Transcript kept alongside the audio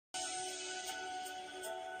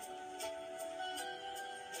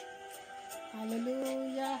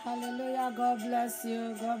Hallelujah, hallelujah. God bless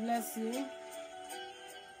you. God bless you.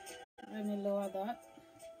 Let me lower that.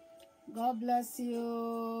 God bless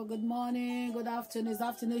you. Good morning, good afternoon. It's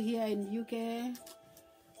afternoon here in UK.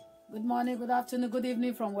 Good morning, good afternoon, good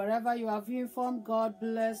evening from wherever you are viewing from. God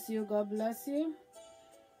bless you. God bless you.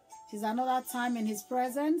 It's another time in His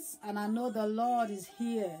presence, and I know the Lord is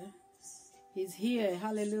here. He's here.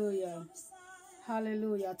 Hallelujah.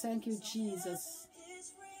 Hallelujah. Thank you, Jesus.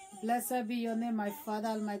 Blessed be your name, my Father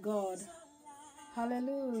and my God.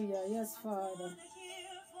 Hallelujah. Yes, Father.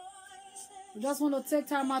 We just want to take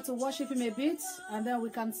time out to worship Him a bit, and then we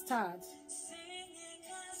can start.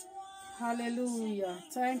 Hallelujah.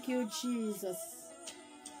 Thank you, Jesus.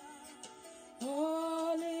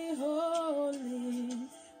 Holy, holy,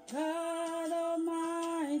 God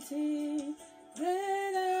Almighty,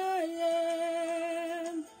 great I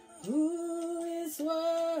am, who is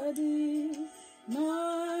worthy,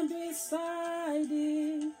 none beside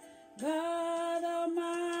Thee, God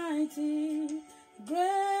Almighty, great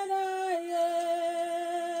I am.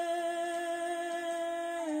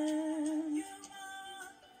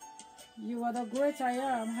 You are the great I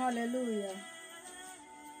am. Hallelujah.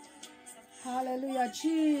 Hallelujah.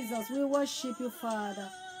 Jesus, we worship you, Father.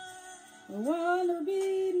 We want to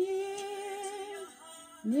be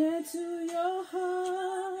near to your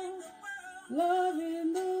heart,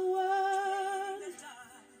 loving the world,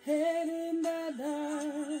 hating the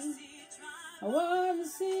dark. I want to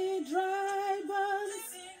see dry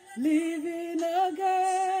bones living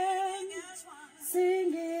again,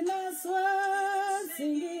 singing as one,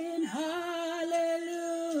 singing hallelujah.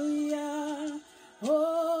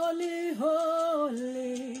 Holy,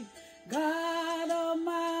 holy, God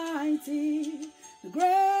Almighty,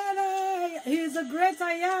 He's the great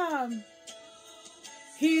I am.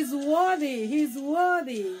 He's worthy, He's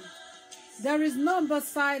worthy. There is none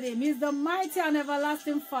beside Him. He's the mighty and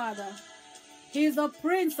everlasting Father. He's the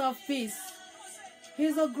Prince of Peace.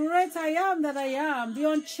 He's the great I am that I am, the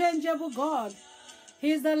unchangeable God.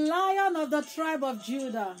 He's the Lion of the tribe of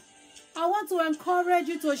Judah. I want to encourage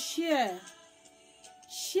you to share.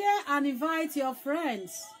 Share and invite your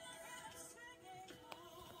friends.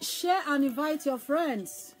 Share and invite your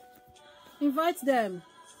friends. Invite them.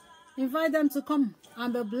 Invite them to come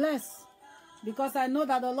and be blessed. Because I know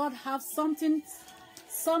that the Lord has something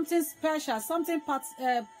special, something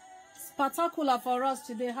particular for us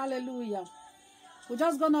today. Hallelujah. We're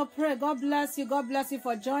just going to pray. God bless you. God bless you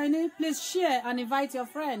for joining. Please share and invite your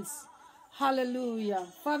friends. Hallelujah.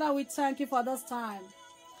 Father, we thank you for this time.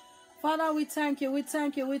 Father, we thank you. We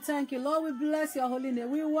thank you. We thank you. Lord, we bless your holy name.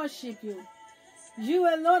 We worship you. You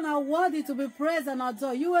alone are worthy to be praised and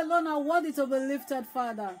adored. You alone are worthy to be lifted,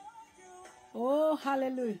 Father. Oh,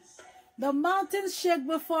 hallelujah. The mountains shake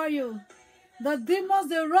before you. The demons,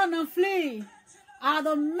 they run and flee at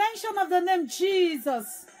the mention of the name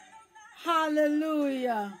Jesus.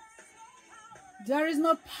 Hallelujah. There is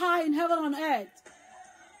no power in heaven on earth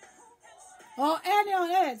or any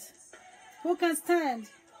on earth who can stand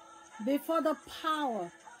before the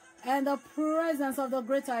power and the presence of the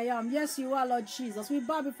great I am. Yes, you are, Lord Jesus. We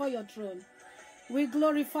bow before your throne. We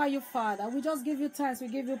glorify you, Father. We just give you thanks. We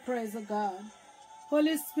give you praise, oh God.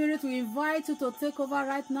 Holy Spirit, we invite you to take over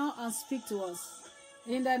right now and speak to us.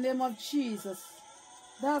 In the name of Jesus.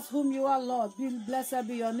 That's whom you are, Lord. Blessed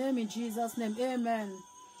be your name in Jesus' name. Amen.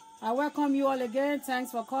 I welcome you all again.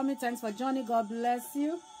 Thanks for coming. Thanks for joining. God bless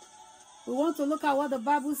you. We want to look at what the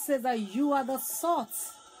Bible says, that you are the salt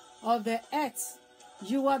of the earth.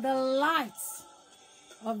 You are the light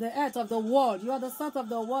of the earth, of the world. You are the salt of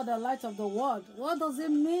the world, the light of the world. What does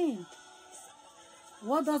it mean?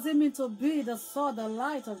 What does it mean to be the salt, the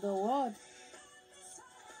light of the world?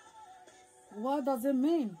 What does it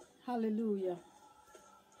mean? Hallelujah.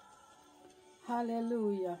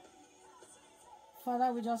 Hallelujah.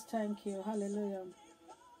 Father, we just thank you. Hallelujah.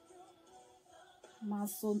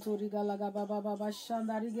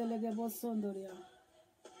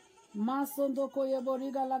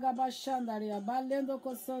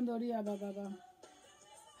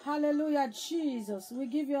 Hallelujah, Jesus. We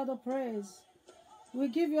give you all the praise. We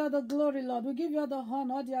give you all the glory, Lord. We give you all the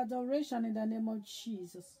honor, all the adoration in the name of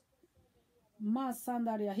Jesus.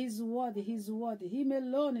 He's worthy. He's worthy. Him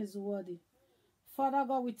alone is worthy. Father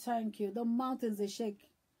God, we thank you. The mountains, they shake.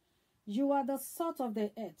 You are the salt of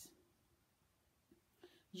the earth.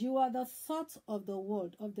 You are the salt of the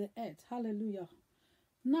world, of the earth. Hallelujah.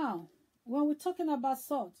 Now, when we're talking about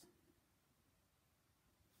salt,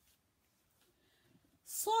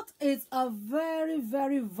 salt is a very,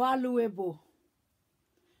 very valuable.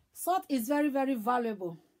 Salt is very, very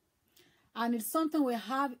valuable. And it's something we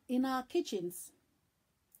have in our kitchens.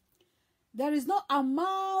 There is no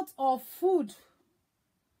amount of food,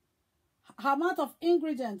 amount of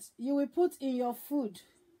ingredients you will put in your food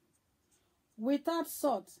without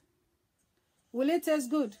salt. Will it taste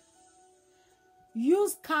good?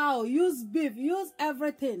 Use cow, use beef, use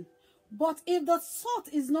everything. But if the salt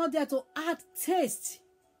is not there to add taste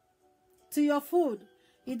to your food,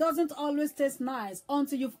 it doesn't always taste nice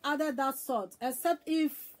until you've added that salt. Except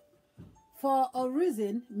if for a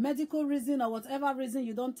reason, medical reason or whatever reason,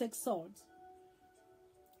 you don't take salt.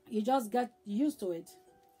 You just get used to it.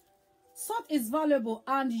 Salt is valuable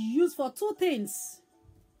and used for two things.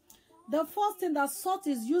 The first thing that salt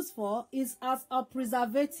is used for is as a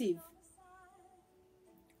preservative.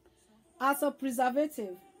 As a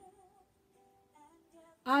preservative.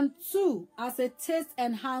 And two, as a taste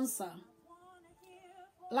enhancer.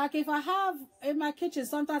 Like if I have in my kitchen,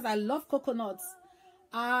 sometimes I love coconuts.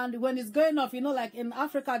 And when it's going off, you know, like in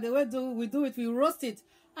Africa, the way we do it, we roast it.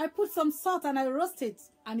 I put some salt and I roast it.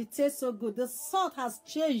 And it tastes so good. The salt has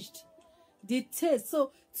changed the taste.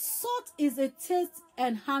 So salt is a taste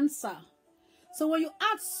enhancer. So when you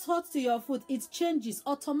add salt to your food, it changes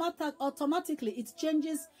automatically. It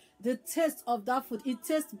changes the taste of that food. It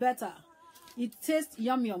tastes better. It tastes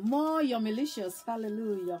yummy, more yummylicious.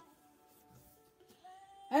 Hallelujah.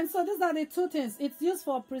 And so these are the two things. It's used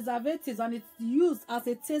for preservatives and it's used as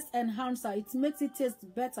a taste enhancer. It makes it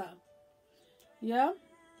taste better. Yeah.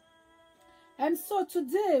 And so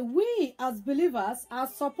today, we as believers are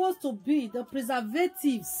supposed to be the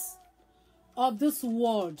preservatives of this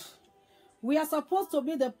world. We are supposed to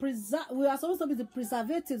be the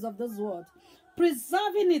preservatives of this world,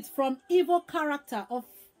 preserving it from evil character of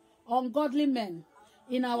ungodly men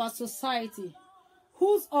in our society,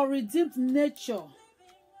 whose unredeemed nature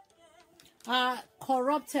are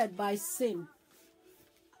corrupted by sin.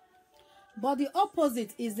 But the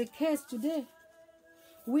opposite is the case today.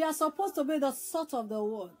 We are supposed to be the salt of the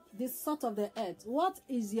world, the salt of the earth. What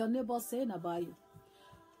is your neighbor saying about you?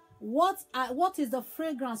 What is the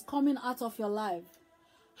fragrance coming out of your life?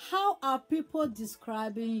 How are people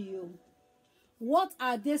describing you? What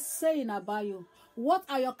are they saying about you? What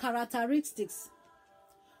are your characteristics?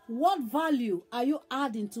 What value are you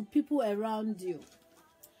adding to people around you?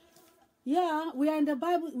 Yeah, we are in the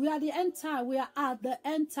Bible. We are the end time. We are at the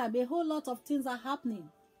end time. A whole lot of things are happening.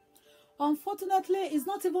 Unfortunately, it's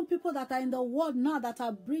not even people that are in the world now that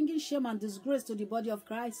are bringing shame and disgrace to the body of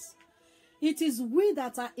Christ. It is we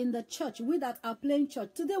that are in the church, we that are playing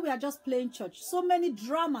church. Today we are just playing church. So many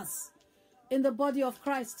dramas in the body of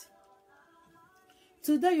Christ.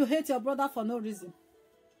 Today you hate your brother for no reason.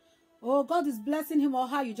 Oh, God is blessing him or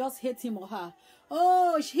her, you just hate him or her.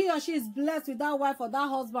 Oh, he or she is blessed with that wife or that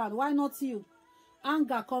husband. Why not you?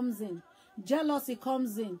 Anger comes in. Jealousy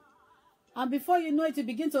comes in. And before you know it, you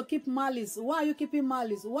begin to keep malice. Why are you keeping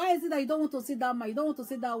malice? Why is it that you don't want to see that man? You don't want to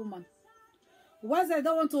see that woman? Why is it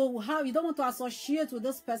that you don't want to associate with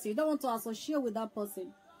this person? You don't want to associate with that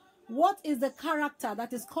person? What is the character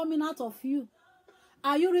that is coming out of you?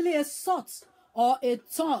 Are you really a salt or a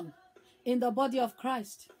thorn in the body of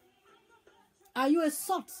Christ? Are you a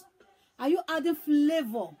salt? Are you adding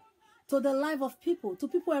flavor to the life of people, to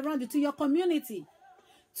people around you, to your community,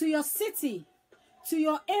 to your city, to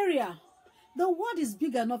your area? The world is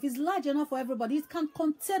big enough, it's large enough for everybody. It can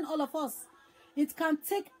contain all of us. It can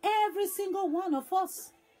take every single one of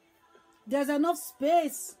us. There's enough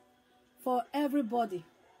space for everybody.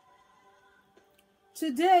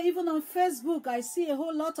 Today, even on Facebook, I see a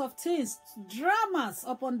whole lot of things, dramas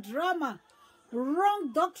upon drama,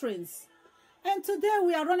 wrong doctrines. And today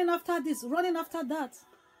we are running after this, running after that.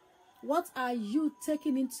 What are you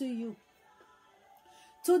taking into you?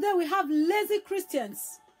 Today we have lazy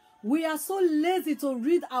Christians. We are so lazy to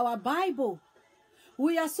read our Bible.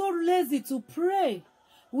 We are so lazy to pray.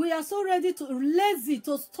 We are so lazy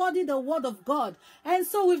to study the Word of God. And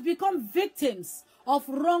so we've become victims of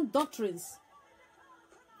wrong doctrines.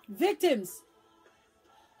 Victims.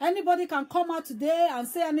 Anybody can come out today and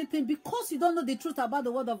say anything because you don't know the truth about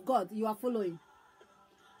the Word of God. You are following.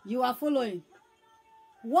 You are following.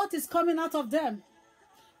 What is coming out of them?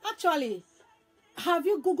 Actually, have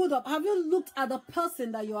you Googled up? Have you looked at the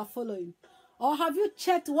person that you are following? Or have you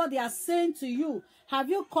checked what they are saying to you? Have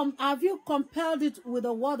you compelled it with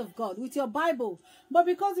the Word of God, with your Bible? But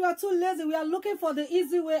because we are too lazy, we are looking for the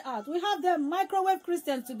easy way out. We have them microwave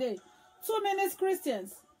Christians today. 2 minutes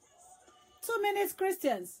Christians. 2 minutes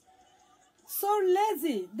Christians. So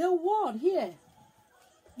lazy. The word here.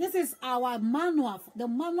 This is our manual. The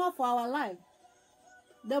manual for our life.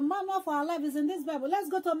 The manual for our life is in this Bible. Let's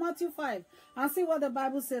go to Matthew 5 and see what the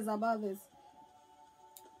Bible says about this.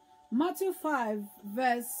 Matthew 5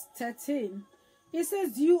 verse 13 It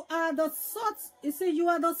says you are the salt. It says you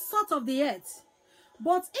are the salt of the earth.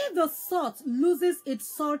 But if the salt loses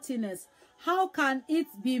its saltiness, how can it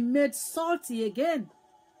be made salty again?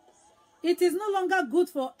 It is no longer good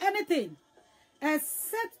for anything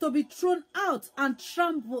except to be thrown out and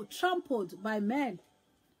trampled by men.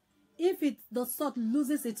 If the salt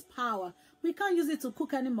loses its power, we can't use it to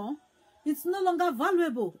cook anymore. It's no longer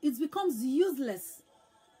valuable. It becomes useless.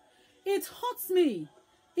 It hurts me.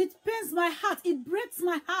 It pains my heart. It breaks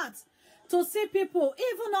my heart to see people,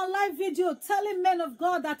 even on live video, telling men of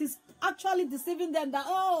God that is actually deceiving them that,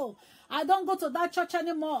 oh, I don't go to that church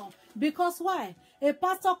anymore. Because why? A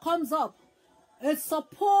pastor comes up, a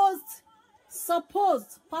supposed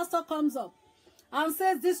pastor comes up and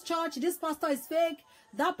says this church, this pastor is fake,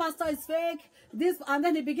 that pastor is fake, this, and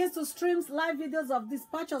then he begins to stream live videos of these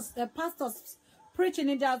pastors preaching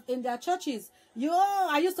in their churches.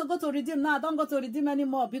 I used to go to Redeem, now I don't go to Redeem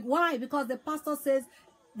anymore. Why? Because the pastor says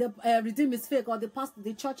the Redeem is fake, or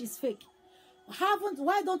the church is fake.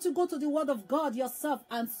 Why don't you go to the Word of God yourself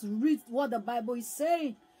and read what the Bible is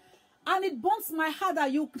saying? And it burns my heart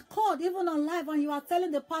that you called even on live and you are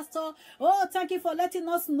telling the pastor, oh, thank you for letting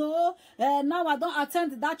us know. Now I don't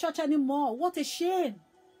attend that church anymore. What a shame.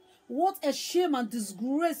 What a shame and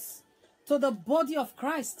disgrace to the body of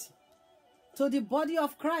Christ. To the body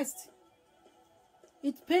of Christ.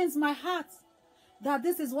 It pains my heart that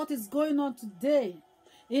this is what is going on today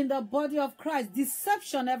in the body of Christ.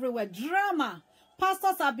 Deception everywhere. Drama.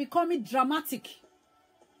 Pastors are becoming dramatic.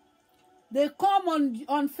 They come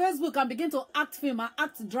on Facebook and begin to act film and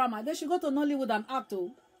act drama. They should go to Nollywood and act. Oh.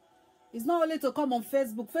 It's not only to come on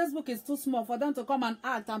Facebook. Facebook is too small for them to come and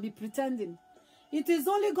act and be pretending. It is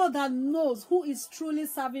only God that knows who is truly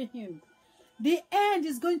serving him. The end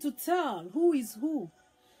is going to tell who is who.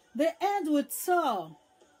 The end will tell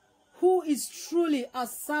who is truly a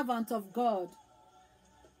servant of God.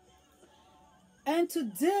 And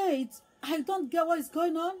today, I don't get what is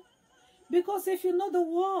going on. Because if you know the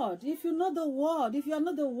word, if you know the word, if you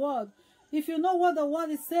know the word, if you know what the word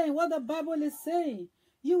is saying, what the Bible is saying,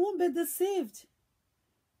 you won't be deceived.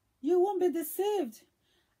 You won't be deceived.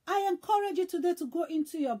 I encourage you today to go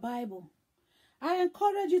into your Bible. I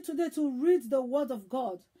encourage you today to read the word of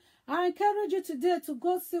God. I encourage you today to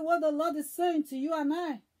go see what the Lord is saying to you and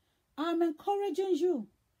I. I'm encouraging you.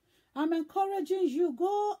 I'm encouraging you.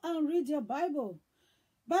 Go and read your Bible.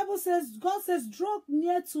 Bible says, God says, draw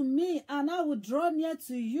near to me and I will draw near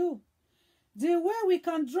to you. The way we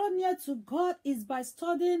can draw near to God is by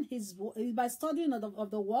studying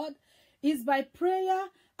of the word, is by prayer,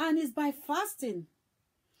 and is by fasting.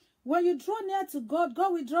 When you draw near to God,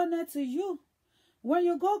 God will draw near to you. When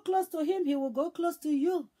you go close to him, he will go close to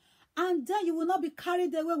you. And then you will not be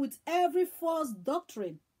carried away with every false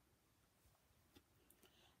doctrine.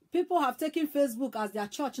 People have taken Facebook as their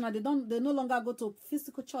church. Now they no longer go to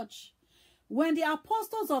physical church. When the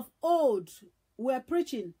apostles of old were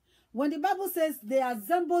preaching, when the Bible says they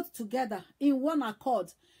assembled together in one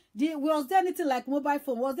accord, was there anything like mobile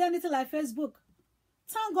phone? Was there anything like Facebook?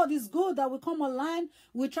 Thank God it's good that we come online.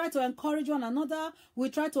 We try to encourage one another. We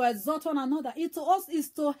try to exhort one another. It to us is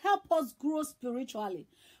to help us grow spiritually.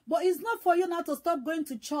 But it's not for you now to stop going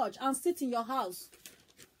to church and sit in your house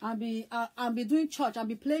and be doing church and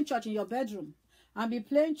be playing church in your bedroom and be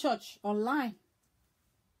playing church online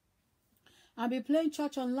and be playing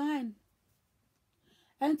church online.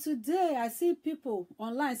 And today I see people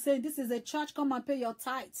online saying this is a church, come and pay your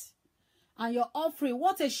tithe and your offering.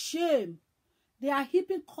 What a shame. They are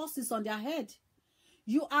heaping curses on their head.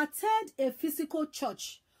 You attend a physical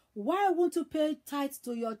church. Why won't you pay tithe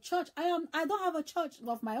to your church? I don't have a church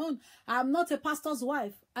of my own. I'm not a pastor's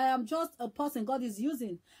wife. I am just a person God is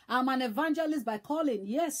using. I'm an evangelist by calling,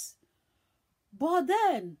 yes. But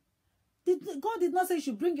then, God did not say you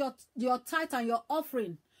should bring your tithe and your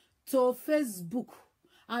offering to Facebook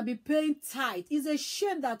and be paying tithe. It's a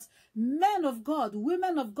shame that men of God,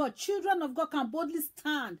 women of God, children of God can boldly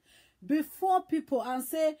stand before people and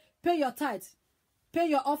say, pay your tithe, pay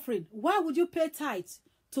your offering. Why would you pay tithe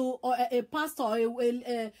to a pastor,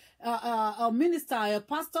 a minister, a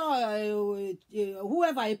pastor,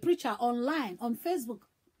 whoever, a preacher online, on Facebook?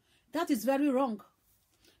 That is very wrong.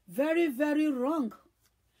 Very, very wrong.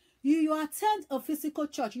 You attend a physical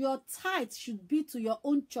church. Your tithe should be to your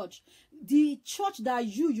own church. The church that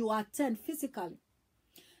you attend physically.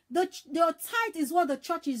 The tithe is what the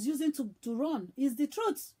church is using to run. Is the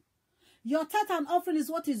truth. Your tithe and offering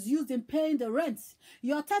is what is used in paying the rent.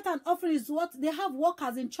 Your tithe and offering is what they have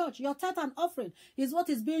workers in church. Your tithe and offering is what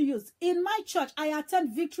is being used. In my church, I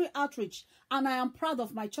attend Victory Outreach and I am proud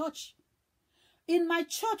of my church. In my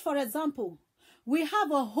church, for example, we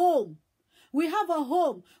have a home. We have a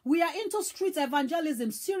home. We are into street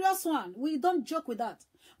evangelism. Serious one. We don't joke with that.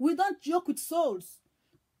 We don't joke with souls.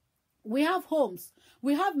 We have homes.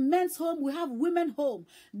 We have men's home. We have women's home.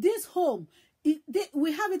 This home,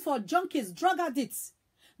 we have it for junkies, drug addicts.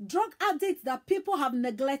 Drug addicts that people have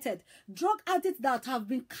neglected. Drug addicts that have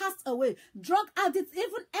been cast away. Drug addicts,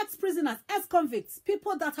 even ex-prisoners, ex-convicts.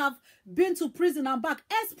 People that have been to prison and back.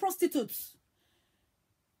 Ex-prostitutes.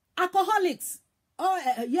 Alcoholics.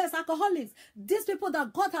 Oh, yes, alcoholics. These people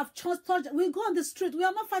that God have touched. We go on the street. We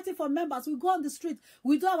are not fighting for members. We go on the street.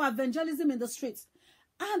 We do our evangelism in the streets.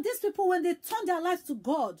 And these people, when they turn their lives to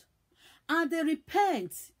God and they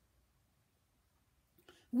repent,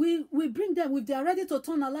 we bring them, if they are ready to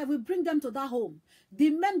turn alive, we bring them to that home.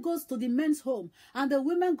 The men goes to the men's home and the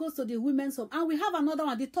women goes to the women's home. And we have another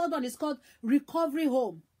one. The third one is called recovery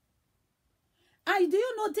home. And do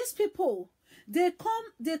you know these people, they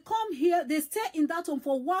come here, they stay in that home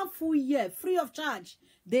for 1 full year, free of charge.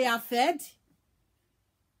 They are fed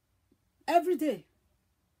every day.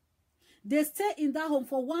 They stay in that home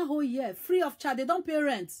for 1 whole year, free of charge. They don't pay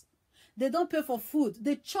rent. They don't pay for food.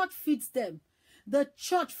 The church feeds them. The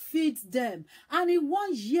church feeds them. And in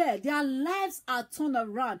 1 year, their lives are turned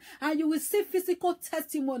around. And you will see physical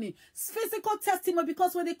testimony. Physical testimony,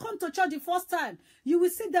 because when they come to church the first time, you will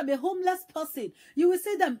see them a homeless person. You will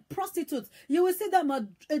see them prostitutes. You will see them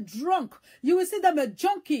a drunk. You will see them a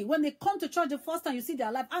junkie. When they come to church the first time, you see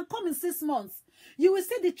their life. And come in 6 months, you will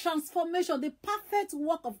see the transformation, the perfect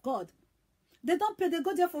work of God. They don't pay. They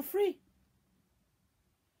go there for free.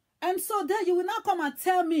 And so then you will now come and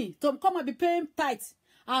tell me to come and be paying tithes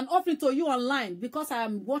and offering to you online because I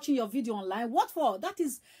am watching your video online. What for? That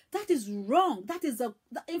is wrong.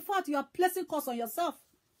 In fact, you are placing curse on yourself.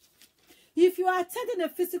 If you are attending a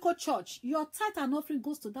physical church, your tithe and offering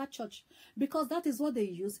goes to that church because that is what they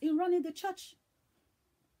use in running the church.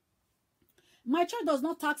 My church does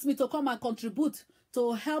not tax me to come and contribute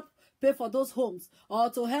to help pay for those homes or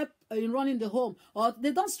to help in running the home, or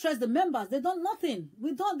they don't stress the members. They don't nothing.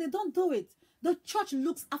 They don't do it. The church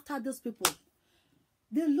looks after those people.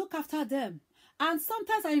 They look after them. And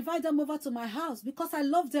sometimes I invite them over to my house because I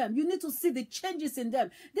love them. You need to see the changes in them.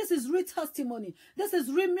 This is real testimony. This is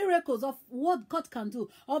real miracles of what God can do,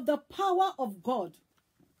 of the power of God.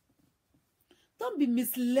 Don't be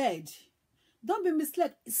misled. Don't be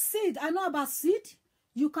misled. Seed, I know about seed.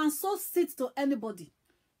 You can sow seed to anybody.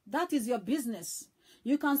 That is your business.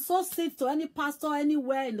 You can sow seed to any pastor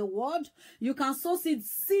anywhere in the world. You can sow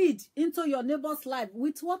seed into your neighbor's life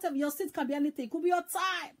with whatever. Your seed can be anything. It could be your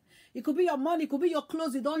time. It could be your money. It could be your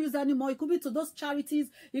clothes you don't use anymore. It could be to those charities.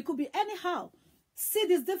 It could be anyhow. Seed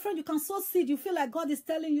is different. You can sow seed. You feel like God is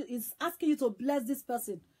telling you, is asking you to bless this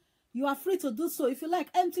person. You are free to do so. If you like,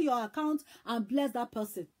 empty your account and bless that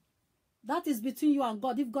person. That is between you and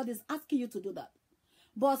God, if God is asking you to do that.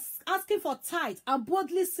 But asking for tithe and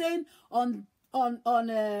boldly saying on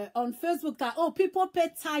Facebook that, oh, people pay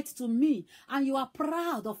tithe to me and you are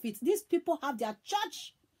proud of it. These people have their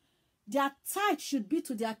church. Their tithe should be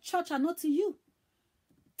to their church and not to you.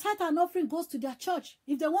 Tithe and offering goes to their church.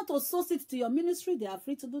 If they want to sow seed to your ministry, they are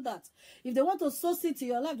free to do that. If they want to sow seed to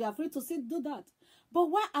your life, they are free to do that.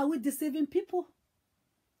 But why are we deceiving people?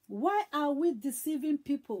 Why are we deceiving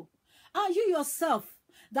people? Are you yourself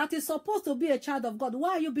that is supposed to be a child of God? Why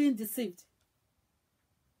are you being deceived?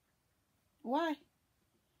 Why?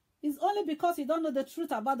 It's only because you don't know the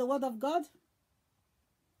truth about the word of God.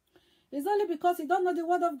 It's only because you don't know the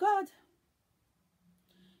word of God.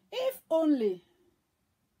 If only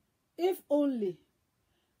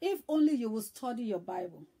you will study your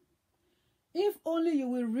Bible. If only you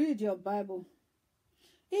will read your Bible.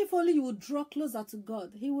 If only you will draw closer to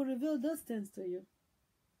God, He will reveal those things to you.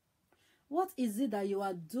 What is it that you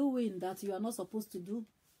are doing that you are not supposed to do?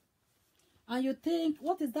 And you think,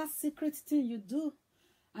 what is that secret thing you do?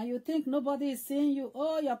 And you think nobody is seeing you.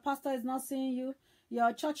 Oh, your pastor is not seeing you.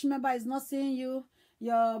 Your church member is not seeing you.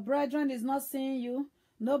 Your brethren is not seeing you.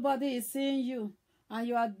 Nobody is seeing you. And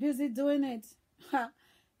you are busy doing it.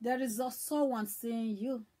 There is someone seeing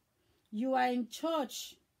you. You are in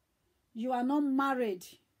church. You are not married.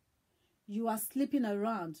 You are sleeping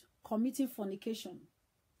around, committing fornication.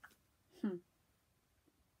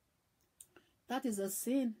 That is a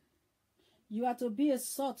sin. You are to be a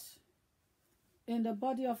salt in the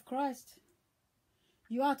body of Christ.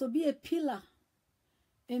 You are to be a pillar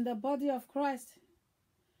in the body of Christ.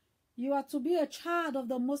 You are to be a child of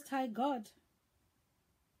the Most High God.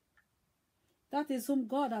 That is whom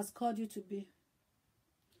God has called you to be.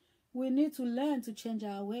 We need to learn to change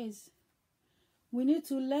our ways. We need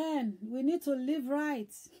to learn. We need to live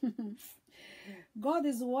right. God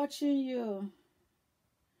is watching you.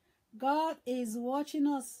 God is watching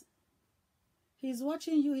us. He's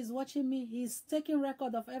watching you. He's watching me. He's taking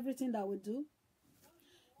record of everything that we do.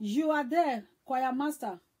 You are there, choir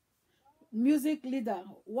master, music leader,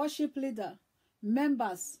 worship leader,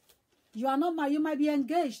 members. You are not married. You might be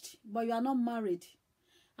engaged, but you are not married.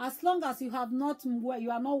 As long as you are not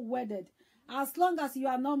wedded, as long as you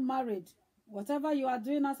are not married, whatever you are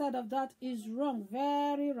doing outside of that is wrong,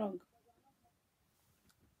 very wrong.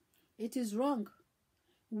 It is wrong.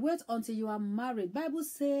 Wait until you are married. Bible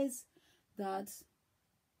says that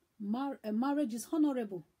a marriage is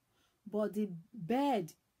honorable, but the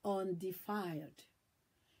bed undefiled.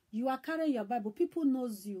 You are carrying your Bible. People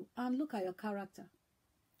knows you and look at your character.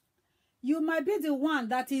 You might be the one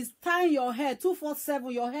that is tying your hair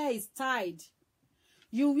 247. Your hair is tied.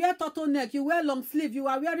 You wear turtleneck. You wear long sleeve. You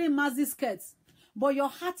are wearing maxi skirts. But your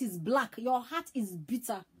heart is black. Your heart is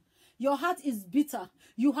bitter. Your heart is bitter.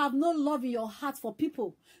 You have no love in your heart for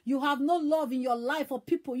people. You have no love in your life for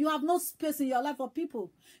people. You have no space in your life for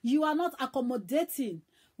people. You are not accommodating.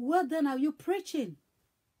 Well, then are you preaching?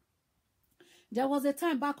 There was a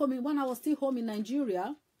time back home when I was still home in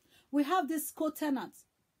Nigeria. We have this co-tenant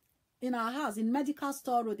in our house in Medical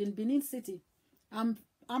Store Road in Benin City. I'm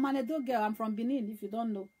an Edo girl. I'm from Benin, if you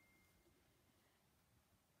don't know.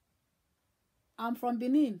 I'm from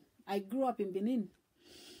Benin. I grew up in Benin.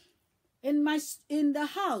 In the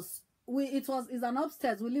house, it's an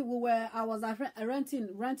upstairs. I was renting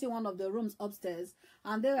one of the rooms upstairs,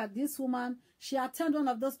 and there this woman. She attended one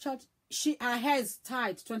of those church. Her hair is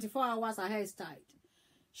tied 24 hours. Her hair is tied.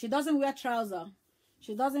 She doesn't wear trousers.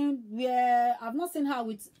 She doesn't wear. I've not seen her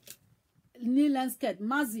with knee-length skirt,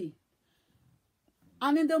 mazzy.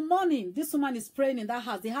 And in the morning, this woman is praying in that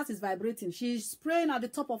house. The house is vibrating. She's praying at the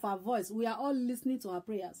top of her voice. We are all listening to her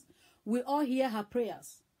prayers. We all hear her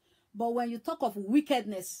prayers. But when you talk of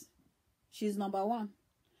wickedness, she's number one.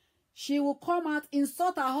 She will come out,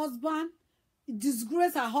 insult her husband,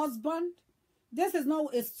 disgrace her husband. This is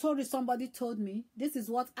not a story somebody told me. This is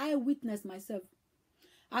what I witnessed myself.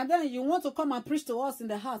 And then you want to come and preach to us in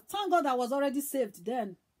the house. Thank God I was already saved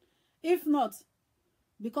then. If not,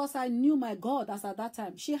 because I knew my God as at that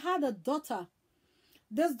time. She had a daughter.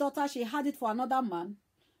 This daughter, she had it for another man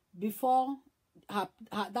before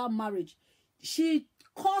that marriage. She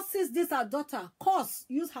curses her daughter.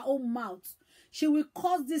 Use her own mouth. She will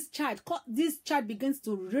curse this child. This child begins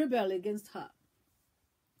to rebel against her.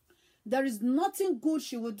 There is nothing good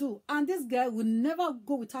she will do. And this girl will never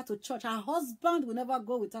go with her to church. Her husband will never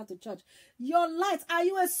go with her to church. Your light, are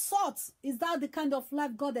you a salt? Is that the kind of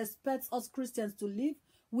life God expects us Christians to live?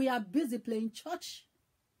 We are busy playing church.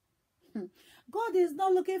 God is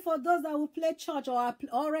not looking for those that will play church or are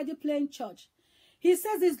already playing church. He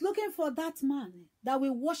says he's looking for that man that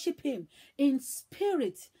will worship him in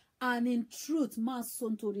spirit and in truth.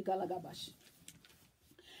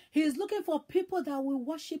 He is looking for people that will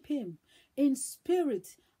worship him in spirit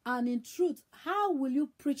and in truth. How will you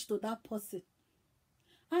preach to that person?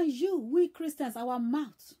 And we Christians, our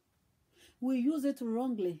mouth, we use it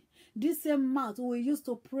wrongly. This same mouth we use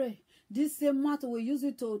to pray. This same mouth we use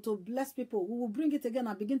it to bless people. We will bring it again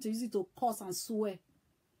and begin to use it to curse and swear.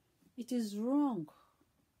 It is wrong.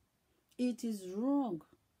 It is wrong.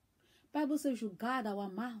 Bible says we should guard our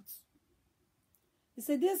mouth. He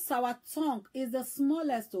said this our tongue is the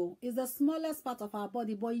smallest, is the smallest part of our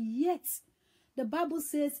body, but yet the Bible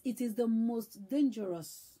says it is the most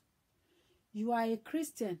dangerous. You are a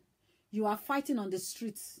Christian. You are fighting on the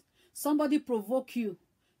streets. Somebody provoke you.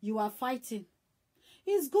 You are fighting.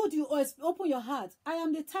 It's good you open your heart. I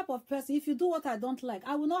am the type of person, if you do what I don't like,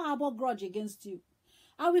 I will not harbor grudge against you.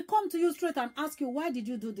 I will come to you straight and ask you, why did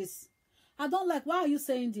you do this? I don't like, why are you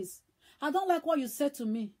saying this? I don't like what you said to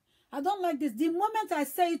me. I don't like this. The moment I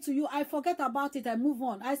say it to you, I forget about it. I move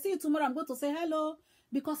on. I see you tomorrow. I'm going to say hello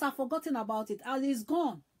because I've forgotten about it. And it's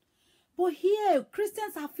gone. But here,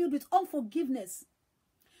 Christians are filled with unforgiveness.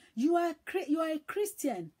 You are a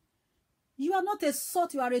Christian. You are not a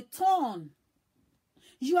salt. You are a thorn.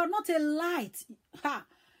 You are not a light.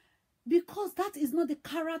 Because that is not the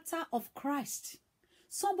character of Christ.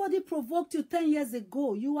 Somebody provoked you 10 years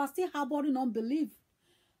ago. You are still harboring unbelief.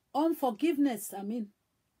 Unforgiveness,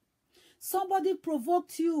 Somebody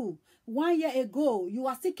provoked you 1 year ago. You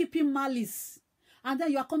are still keeping malice. And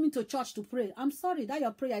then you are coming to church to pray. I'm sorry that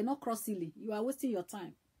your prayer is not cross-silly. You are wasting your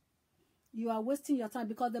time. You are wasting your time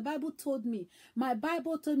because the Bible told me, my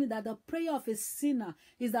Bible told me that the prayer of a sinner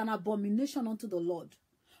is an abomination unto the Lord.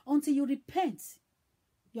 Until you repent,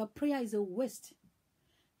 your prayer is a waste.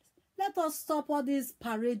 Let us stop all this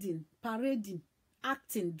parading,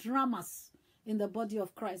 acting, dramas in the body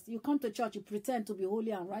of Christ. You come to church, you pretend to be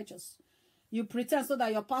holy and righteous. You pretend so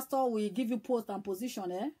that your pastor will give you post and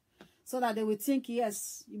position, eh? So that they will think,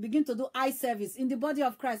 yes, you begin to do eye service in the body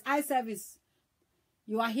of Christ. Eye service.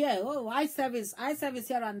 You are here. Oh, eye service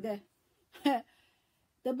here and there.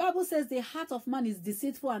 The Bible says the heart of man is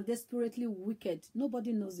deceitful and desperately wicked.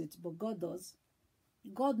 Nobody knows it, but God does.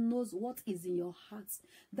 God knows what is in your heart.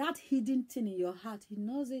 That hidden thing in your heart, he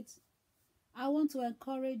knows it. I want to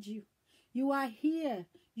encourage you. You are here.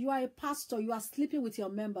 You are a pastor. You are sleeping with your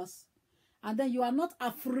members. And then you are not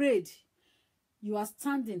afraid. You are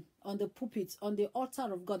standing on the pulpit, on the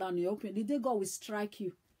altar of God, and you're open. The day God will strike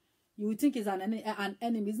you, you will think it's an enemy.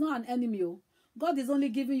 It's not an enemy. Oh. God is only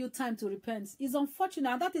giving you time to repent. It's unfortunate.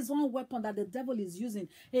 And that is one weapon that the devil is using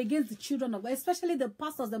against the children of God, especially the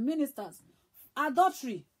pastors, the ministers.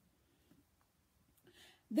 Adultery.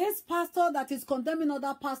 This pastor that is condemning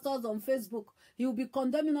other pastors on Facebook, he will be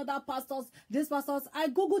condemning other pastors. These pastors, I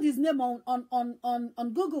googled his name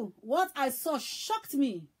on Google. What I saw shocked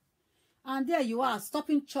me. And there you are,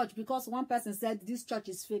 stopping church because one person said this church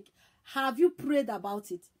is fake. Have you prayed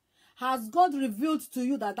about it? Has God revealed to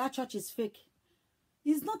you that that church is fake?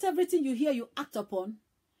 It's not everything you hear you act upon.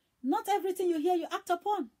 Not everything you hear you act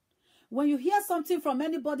upon. When you hear something from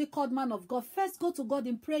anybody called man of God, first go to God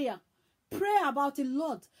in prayer. Pray about it,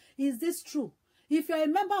 Lord. Is this true? If you're a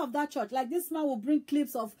member of that church, like this man will bring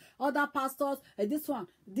clips of other pastors.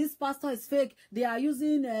 This pastor is fake. They are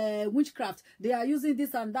using witchcraft. They are using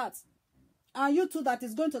this and that. And you too that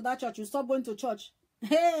is going to that church, you stop going to church.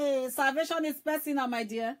 Hey, salvation is personal, my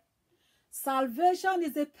dear. Salvation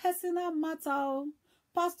is a personal matter.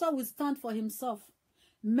 Pastor will stand for himself.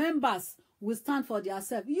 Members will stand for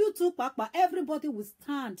themselves. You too, Papa, everybody will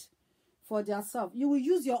stand for themselves. You will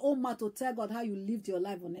use your own mouth to tell God how you lived your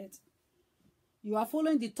life on earth. You are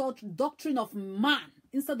following the doctrine of man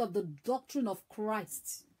instead of the doctrine of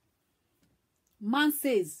Christ. Man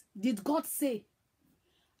says, did God say?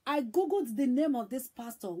 I googled the name of this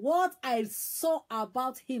pastor. What I saw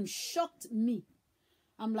about him shocked me.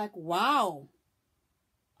 I'm like, wow.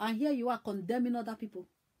 And here you are condemning other people.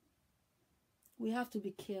 We have to be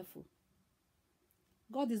careful.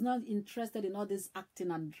 God is not interested in all this acting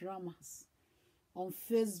and dramas on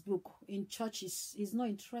Facebook, in churches. He's not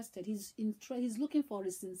interested. He's looking for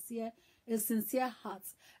a sincere heart.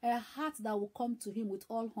 A heart that will come to him with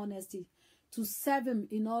all honesty, to serve him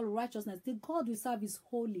in all righteousness. The God we serve is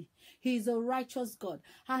holy. He is a righteous God.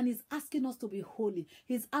 And he's asking us to be holy.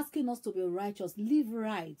 He's asking us to be righteous. Live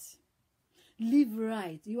right. Live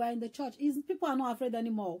right. You are in the church. People are not afraid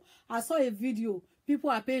anymore. I saw a video. People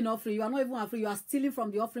are paying offering. You are not even afraid. You are stealing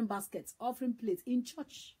from the offering baskets, offering plates in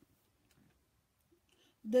church.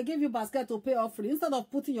 They give you basket to pay offering. Instead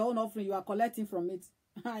of putting your own offering, you are collecting from it.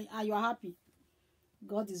 And you are happy.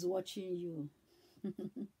 God is watching you.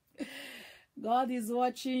 God is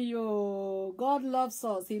watching you. God loves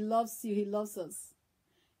us. He loves you. He loves us.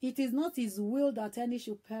 It is not his will that any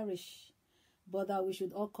should perish, but that we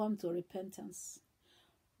should all come to repentance.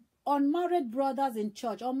 Unmarried brothers in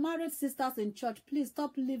church, unmarried sisters in church, please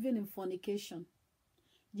stop living in fornication.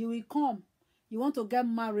 You will come. You want to get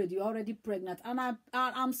married. You're already pregnant. And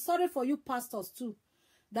I'm sorry for you pastors too,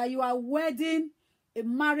 that you are wedding a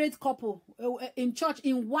married couple in church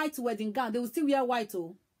in white wedding gown. They will still wear white.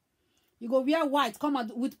 Oh. You go wear white, come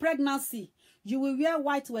out with pregnancy. You will wear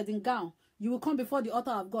white wedding gown. You will come before the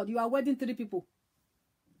altar of God. You are wedding 3 people.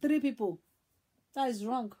 3 people. That is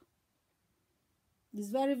wrong. It's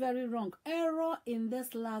very, very wrong. Error in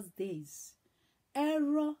these last days.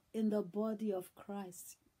 Error in the body of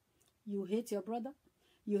Christ. You hate your brother.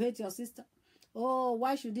 You hate your sister. Oh,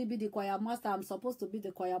 why should he be the choir master? I'm supposed to be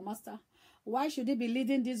the choir master. Why should he be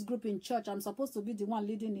leading this group in church? I'm supposed to be the one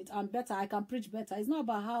leading it. I'm better. I can preach better. It's not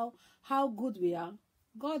about how good we are.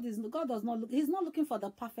 God does not look. He's not looking for the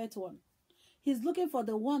perfect one. He's looking for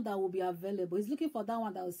the one that will be available. He's looking for that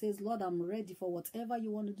one that will say, Lord, I'm ready for whatever you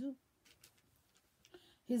want to do.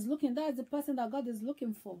 He's looking. That is the person that God is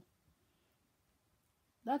looking for.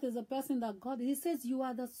 That is the person that God, he says, you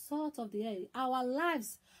are the salt of the earth. Our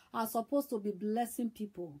lives are supposed to be blessing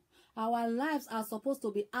people. Our lives are supposed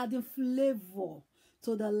to be adding flavor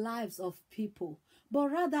to the lives of people.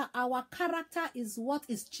 But rather, our character is what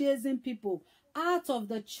is chasing people out of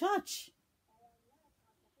the church.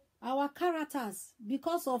 Our characters,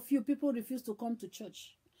 because of you, people refuse to come to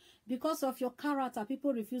church. Because of your character,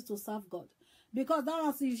 people refuse to serve God. Because that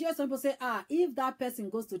one, you hear some people say, if that person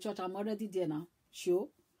goes to church, I'm already there now. Sure.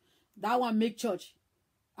 That one make church.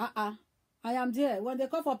 I am there. When they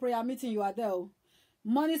call for prayer meeting, you are there.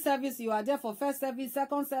 Morning service, you are there. For first service,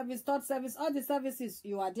 second service, third service, all the services,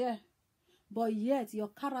 you are there. But yet, your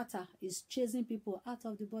character is chasing people out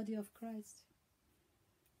of the body of Christ.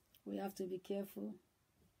 We have to be careful.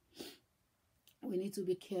 We need to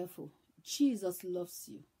be careful. Jesus loves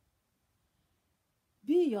you.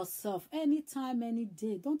 Be yourself anytime, any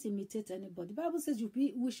day. Don't imitate anybody. The Bible says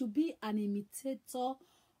we should be an imitator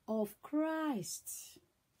of Christ.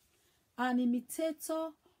 An imitator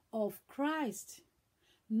of Christ.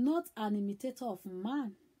 Not an imitator of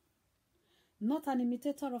man. Not an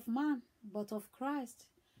imitator of man, but of Christ.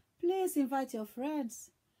 Please invite your friends.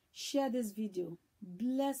 Share this video.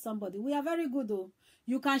 Bless somebody. We are very good though.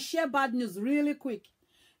 You can share bad news really quick.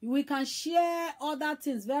 We can share other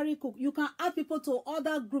things very quick. You can add people to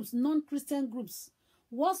other groups, non-Christian groups.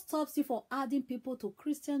 What stops you from adding people to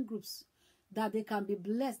Christian groups that they can be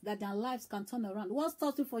blessed, that their lives can turn around? What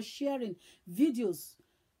stops you from sharing videos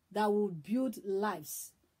that will build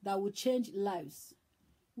lives, that will change lives?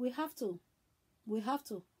 We have to. We have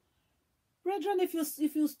to. Brethren, if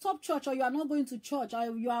you stop church, or you are not going to church,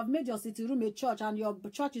 or you have made your city room a church and your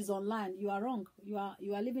church is online, you are wrong. You are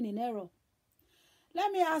living in error.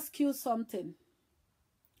 Let me ask you something.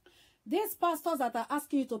 These pastors that are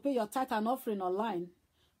asking you to pay your tithe and offering online,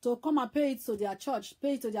 to come and pay it to their church,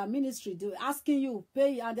 pay it to their ministry, they're asking you,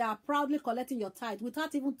 pay, and they are proudly collecting your tithe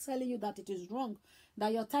without even telling you that it is wrong,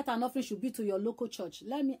 that your tithe and offering should be to your local church.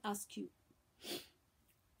 Let me ask you.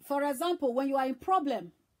 For example, when you are in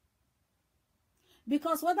problem,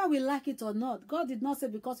 because whether we like it or not, God did not say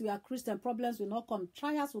because we are Christian, problems will not come.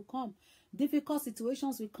 Trials will come. Difficult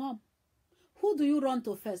situations will come. Who do you run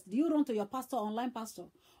to first? Do you run to your pastor, online pastor?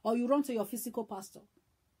 Or you run to your physical pastor?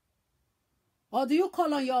 Or do you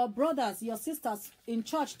call on your brothers, your sisters in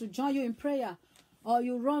church to join you in prayer? Or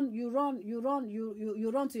you run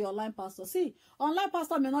to your online pastor? See, online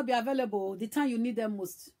pastor may not be available the time you need them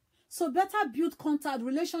most. So better build contact,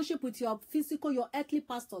 relationship with your physical, your earthly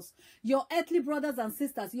pastors, your earthly brothers and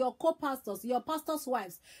sisters, your co-pastors, your pastors'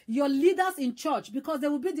 wives, your leaders in church, because they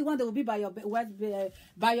will be the one that will be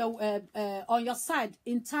on your side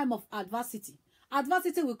in time of adversity.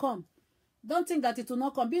 Adversity will come. Don't think that it will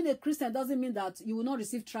not come. Being a Christian doesn't mean that you will not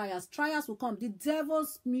receive trials. Trials will come. The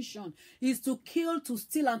devil's mission is to kill, to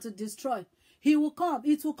steal, and to destroy. He will come.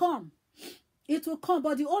 It will come. It will come,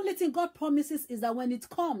 but the only thing God promises is that when it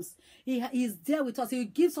comes, He is there with us. He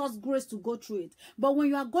gives us grace to go through it. But when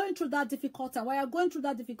you are going through that difficult time, when you are going through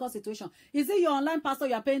that difficult situation, is it your online pastor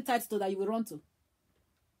you are paying tithes to that you will run to?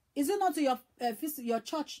 Is it not to your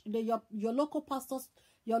church, your local pastors,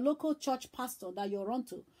 your local church pastor that you run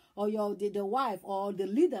to, or the wife or the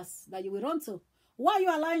leaders that you will run to? Why are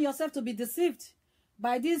you allowing yourself to be deceived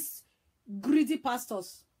by these greedy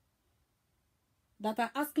pastors that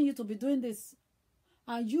are asking you to be doing this?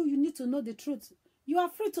 And you need to know the truth. You are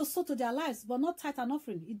free to sow to their lives, but not tithe and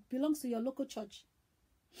offering. It belongs to your local church.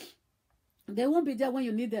 They won't be there when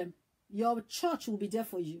you need them. Your church will be there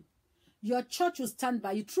for you. Your church will stand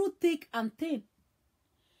by you through thick and thin.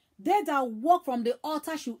 They that walk from the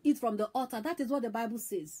altar should eat from the altar. That is what the Bible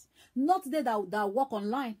says. Not they that walk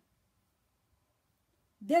online.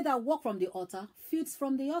 They that walk from the altar feeds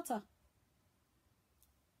from the altar.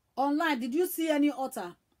 Online, did you see any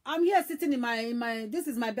altar? I'm here sitting in my this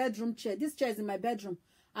is my bedroom chair. This chair is in my bedroom.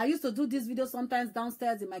 I used to do this video sometimes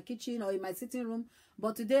downstairs in my kitchen or in my sitting room,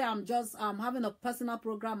 but today I'm having a personal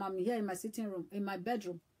program. I'm here in my sitting room, in my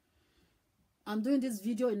bedroom. I'm doing this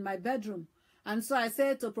video in my bedroom. And so I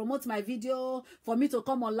said, to promote my video, for me to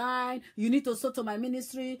come online, you need to sow to my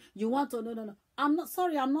ministry. You want to no. I'm not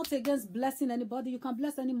sorry, I'm not against blessing anybody. You can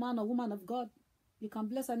bless any man or woman of God. You can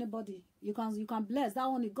bless anybody. You can bless. That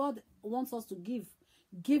only God wants us to give.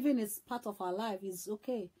 Giving is part of our life. Is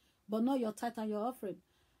okay. But not your tithe and your offering.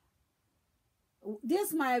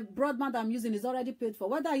 This my broadband I'm using is already paid for.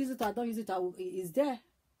 Whether I use it or I don't use it, is there.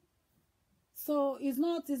 So it's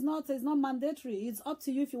not mandatory. It's up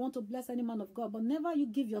to you if you want to bless any man of God. But never you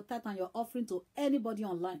give your tithe and your offering to anybody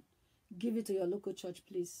online. Give it to your local church,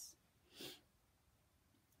 please.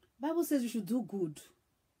 Bible says you should do good.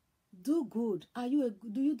 Do good.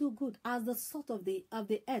 Do you do good? As the salt of the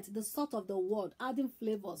earth, the salt of the world, adding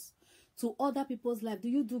flavors to other people's life. Do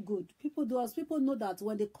you do good? People know that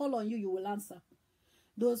when they call on you, you will answer.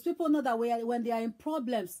 Those people know that when they are in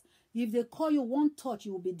problems, if they call you one touch,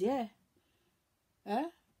 you will be there.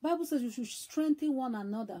 Bible says you should strengthen one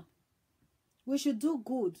another. We should do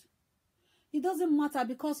good. It doesn't matter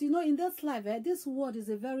because, in this life, this world is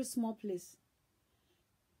a very small place.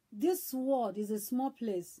 This world is a small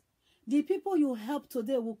place. The people you help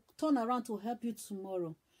today will turn around to help you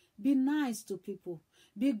tomorrow. Be nice to people.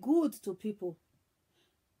 Be good to people.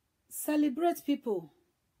 Celebrate people.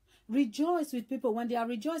 Rejoice with people. When they are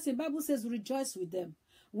rejoicing, Bible says rejoice with them.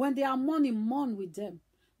 When they are mourning, mourn with them.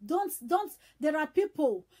 There are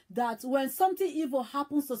people that when something evil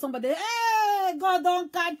happens to somebody, hey, God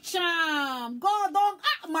don't catch him.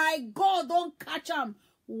 My God don't catch him.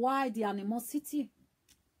 Why the animosity?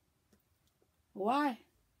 Why?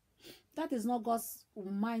 That is not God's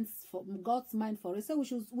mind for it. So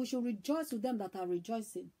we should rejoice with them that are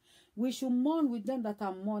rejoicing. We should mourn with them that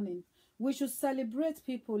are mourning. We should celebrate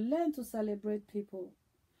people. Learn to celebrate people.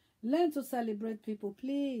 Learn to celebrate people,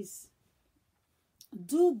 please.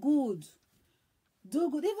 Do good. Do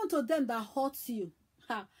good. Even to them that hurts you.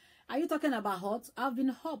 Ha. Are you talking about hurt? I've been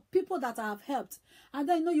helped. People that I have helped. And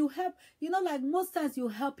then, you help. Like most times you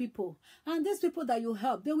help people. And these people that you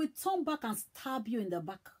help, they will turn back and stab you in the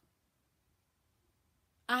back.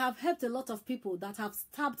 I have helped a lot of people that have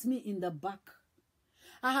stabbed me in the back.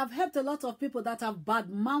 I have helped a lot of people that have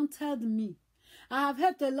bad-mouthed me. I have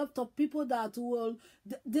helped a lot of people that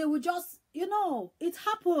they will just, it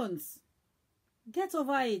happens. Get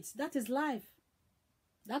over it. That is life.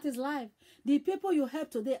 That is life. The people you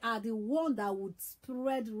help today are the one that would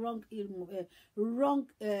spread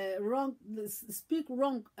speak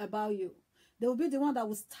wrong about you. They will be the one that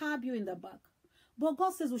will stab you in the back. But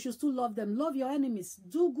God says we should still love them. Love your enemies.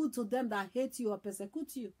 Do good to them that hate you or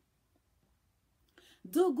persecute you.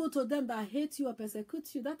 Do good to them that hate you or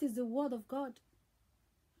persecute you. That is the word of God.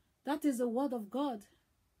 That is the word of God.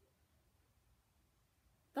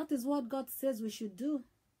 That is what God says we should do.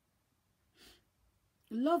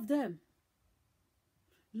 Love them.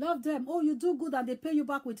 Love them. Oh, you do good and they pay you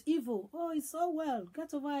back with evil. Oh, it's so well.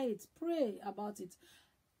 Get over it. Pray about it.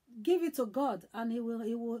 Give it to God, and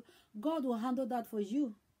God will handle that for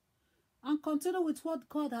you. And continue with what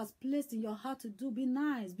God has placed in your heart to do. Be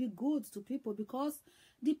nice, be good to people, because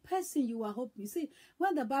the person you are hoping. You see,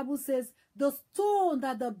 when the Bible says the stone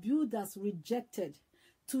that the builders rejected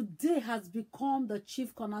today has become the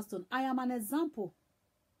chief cornerstone. I am an example.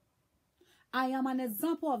 I am an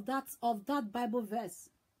example of that Bible verse.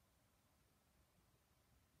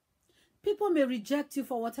 People may reject you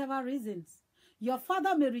for whatever reasons. Your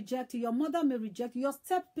father may reject you. Your mother may reject you. Your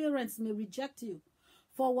step-parents may reject you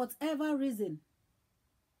for whatever reason.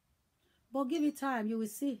 But give it time. You will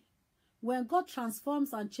see. When God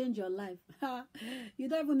transforms and changes your life, you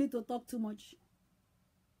don't even need to talk too much.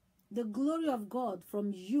 The glory of God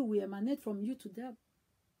from you will emanate from you to them.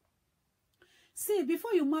 See,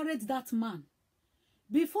 before you married that man,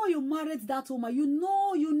 before you married that woman, you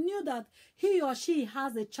knew that he or she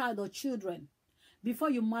has a child or children before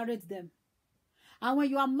you married them. And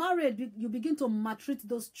when you are married, you begin to maltreat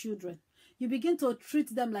those children. You begin to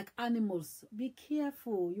treat them like animals. Be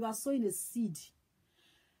careful. You are sowing a seed.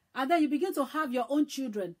 And then you begin to have your own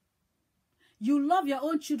children. You love your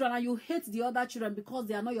own children and you hate the other children because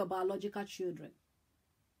they are not your biological children.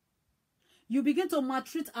 You begin to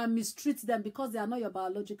maltreat and mistreat them because they are not your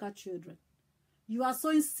biological children. You are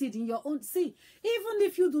sowing seed in your own. See, even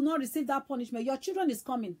if you do not receive that punishment, your children is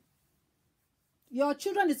coming. Your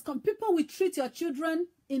children is coming. People will treat your children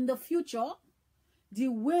in the future the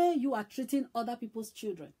way you are treating other people's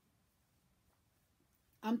children.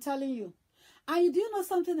 I'm telling you. And do you know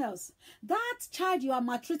something else? That child you are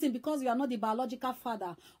maltreating because you are not the biological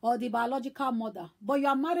father or the biological mother, but you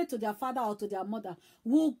are married to their father or to their mother,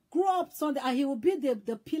 will grow up someday and he will be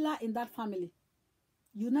the pillar in that family.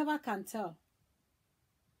 You never can tell.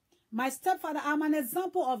 My stepfather, I'm an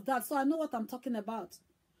example of that, so I know what I'm talking about.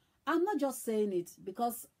 I'm not just saying it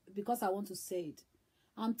because I want to say it.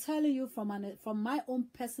 I'm telling you from my own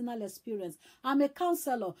personal experience. I'm a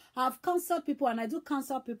counselor. I've counseled people and I do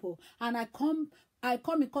counsel people. And I come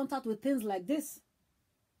in contact with things like this.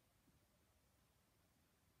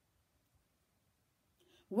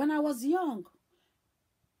 When I was young,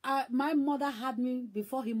 my mother had me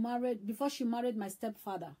before she married my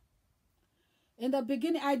stepfather. In the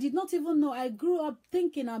beginning, I did not even know. I grew up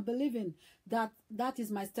thinking and believing that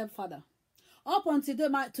is my stepfather. Up until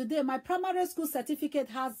today, my primary school certificate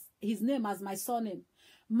has his name as my surname.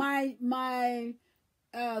 My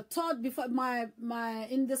taught before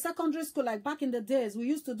in the secondary school, like back in the days, we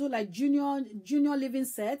used to do like junior living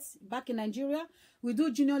sets. Back in Nigeria, we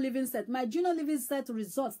do junior living set. My junior living set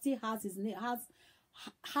result still has his name,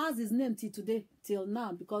 has his name till today, till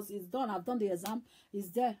now, because it's done. I've done the exam. It's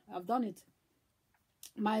there. I've done it.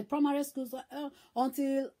 My primary school,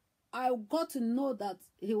 until I got to know that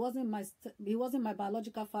he wasn't my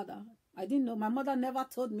biological father. I didn't know. My mother never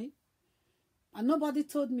told me, and nobody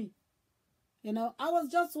told me. You know, I was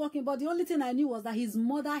just walking, but the only thing I knew was that his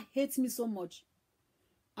mother hates me so much.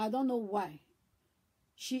 I don't know why.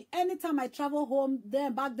 Anytime I travel home,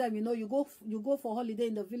 back then, you know, you go for holiday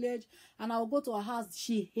in the village, and I'll go to her house.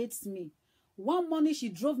 She hates me. One morning, she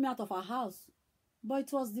drove me out of her house. But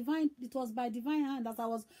it was divine. It was by divine hand. As I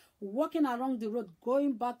was walking along the road,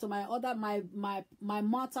 going back to my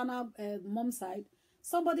maternal mom's side,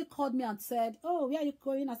 somebody called me and said, "Oh, where are you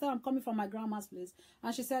going?" I said, "I'm coming from my grandma's place."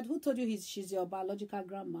 And she said, "Who told you she's your biological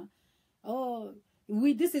grandma?" "Oh,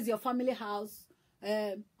 this is your family house."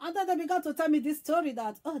 And then they began to tell me this story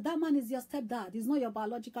that, "Oh, that man is your stepdad. He's not your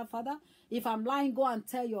biological father. If I'm lying, go and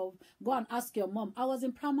ask your mom." I was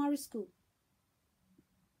in primary school.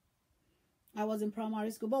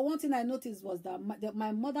 But one thing I noticed was that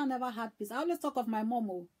my mother never had peace. I always talk of my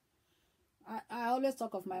mom. Oh. I always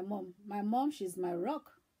talk of my mom. My mom, she's my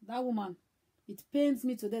rock. That woman, it pains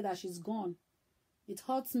me today that she's gone. It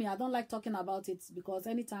hurts me. I don't like talking about it because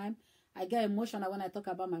anytime I get emotional when I talk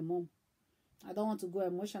about my mom. I don't want to go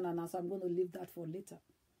emotional now, so I'm going to leave that for later.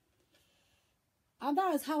 And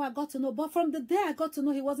that is how I got to know. But from the day I got to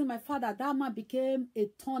know he wasn't my father, that man became a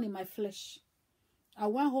thorn in my flesh. I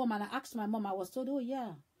went home and I asked my mom. I was told, "Oh,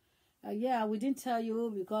 yeah. We didn't tell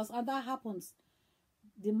you because..." And that happens.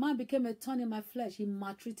 The man became a thorn in my flesh. He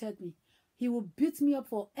maltreated me. He would beat me up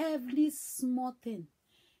for every small thing.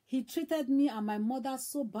 He treated me and my mother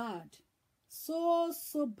so bad. So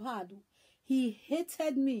bad. He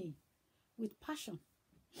hated me with passion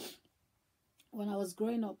when I was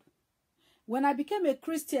growing up. When I became a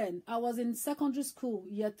Christian, I was in secondary school,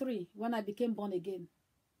 year 3, when I became born again.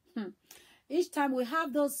 Each time we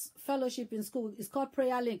have those fellowship in school, it's called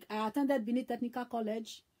Prayer Link. I attended Benin Technical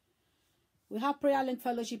College. We have Prayer Link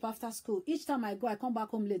fellowship after school. Each time I go, I come back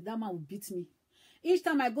home late, that man will beat me. Each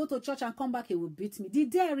time I go to church and come back, he will beat me. The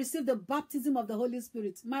day I received the baptism of the Holy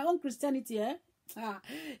Spirit, my own Christianity,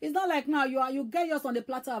 it's not like now you get yours on the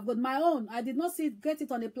platter of gold. My own, I did not get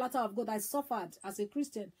it on the platter of gold. I suffered as a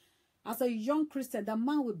Christian. As a young Christian, the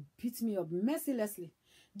man will beat me up mercilessly.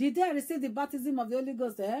 The day I received the baptism of the Holy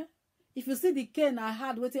Ghost, if you see the cane I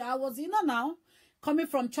had with it, I was, now, coming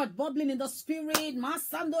from church, bubbling in the spirit,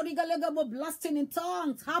 blasting in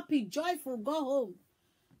tongues, happy, joyful, go home.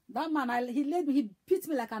 That man, he beat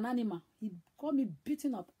me like an animal. He got me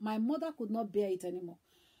beaten up. My mother could not bear it anymore.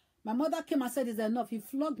 My mother came and said, "It's enough." He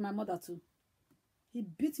flogged my mother too. He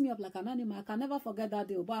beat me up like an animal. I can never forget that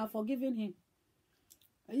day, but I've forgiven him.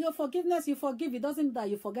 Your forgiveness, you forgive. It doesn't mean that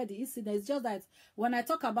you forget the incident. It's just that when I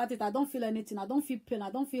talk about it, I don't feel anything. I don't feel pain.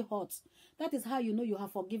 I don't feel hurt. That is how you know you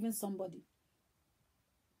have forgiven somebody.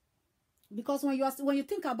 Because when you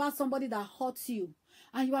think about somebody that hurts you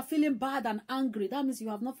and you are feeling bad and angry, that means you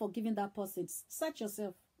have not forgiven that person. Search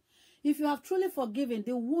yourself. If you have truly forgiven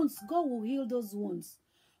the wounds, God will heal those wounds.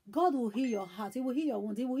 God will heal your heart. He will heal your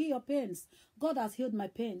wounds. He will heal your pains. God has healed my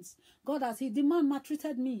pains. God has healed. The man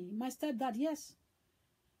maltreated me. My stepdad, yes.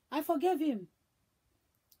 I forgave him.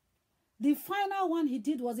 The final one he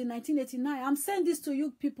did was in 1989. I'm saying this to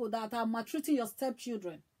you people that are maltreating your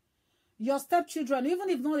stepchildren. Your stepchildren, even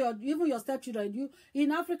if not your stepchildren, you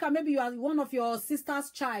in Africa, maybe you are one of your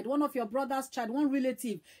sister's child, one of your brother's child, one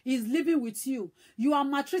relative is living with you. You are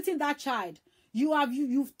maltreating that child.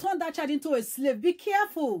 You've turned that child into a slave. Be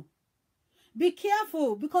careful. Be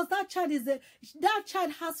careful, because that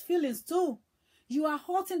child has feelings too. You are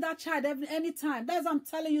hurting that child anytime. That's why I'm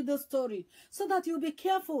telling you this story, so that you'll be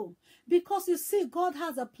careful. Because you see, God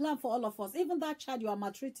has a plan for all of us. Even that child you are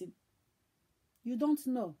maltreating, you don't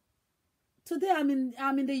know. Today I'm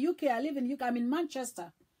in the UK. I live in the UK. I'm in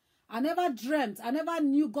Manchester. I never dreamt. I never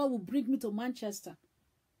knew God would bring me to Manchester.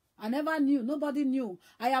 I never knew. Nobody knew.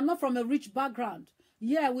 I am not from a rich background.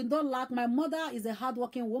 Yeah, we don't lack. My mother is a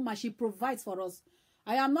hardworking woman. She provides for us.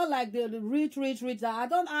 I am not like the rich. I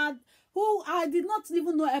did not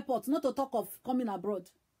even know airport, not to talk of coming abroad.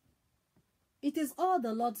 It is all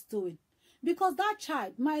the Lord's doing. Because that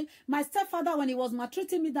child, my stepfather, when he was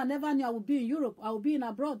maltreating me, that never knew I would be in Europe. I would be in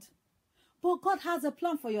abroad. But God has a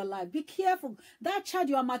plan for your life. Be careful. That child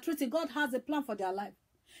you are maltreating, God has a plan for their life.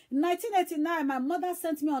 In 1989, my mother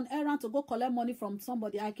sent me on errand to go collect money from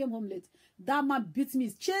somebody. I came home late. That man beat me,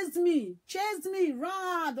 chased me,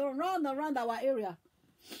 round around our area.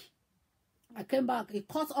 I came back. He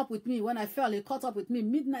caught up with me when I fell. He caught up with me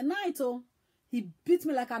midnight. He beat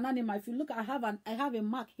me like an animal. If you look, I have a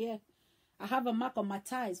mark here. I have a mark on my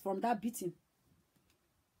thighs from that beating.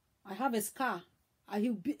 I have a scar.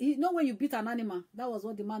 You know when you beat an animal, that was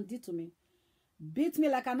what the man did to me. Beat me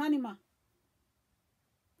like an animal.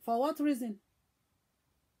 For what reason?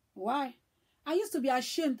 Why? I used to be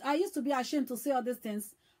ashamed. To say all these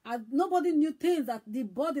things. Nobody knew things, that the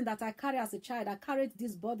burden that I carry as a child. I carried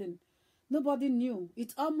this burden. Nobody knew.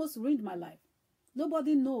 It almost ruined my life.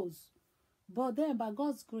 Nobody knows. But then, by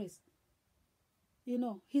God's grace,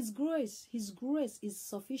 His grace is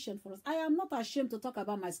sufficient for us. I am not ashamed to talk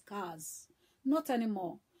about my scars. Not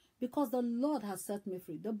anymore. Because the Lord has set me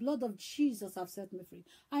free. The blood of Jesus has set me free.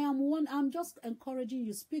 I'm just encouraging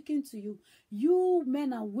you, speaking to you, you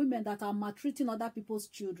men and women that are maltreating other people's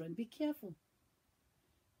children. Be careful.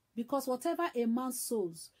 Because whatever a man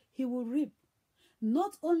sows, he will reap.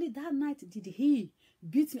 Not only that night did he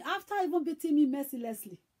beat me. After even beating me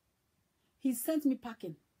mercilessly, he sent me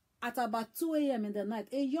packing. At about 2 a.m. in the night,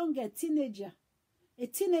 a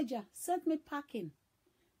teenager sent me packing.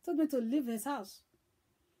 Told me to leave his house.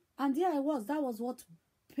 And there I was. That was what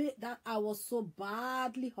that I was so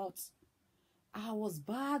badly hurt. I was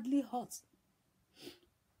badly hurt.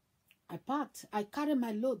 I packed. I carried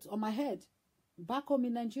my load on my head. Back home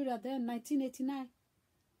in Nigeria then, 1989.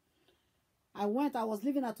 I was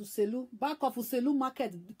living at Uselu, back of Uselu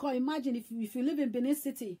Market. Because imagine if you live in Benin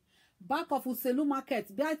City, back of Uselu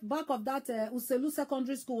Market, back of that Uselu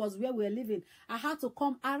Secondary School was where we were living. I had to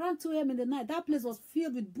come around 2 a.m. in the night. That place was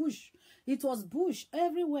filled with bush. It was bush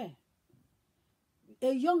everywhere.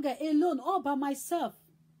 A younger, alone, all by myself.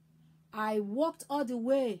 I walked all the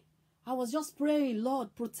way. I was just praying,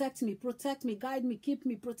 Lord, protect me, guide me, keep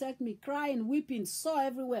me, protect me, crying, weeping, saw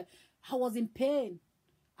everywhere. I was in pain.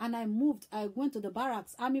 And I moved. I went to the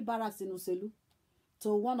barracks, army barracks in Uselu,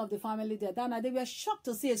 to one of the family there. Then they were shocked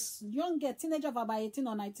to see a young girl, teenager of about 18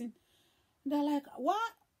 or 19. They're like,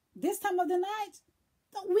 what? This time of the night?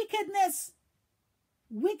 The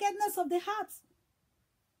wickedness of the heart.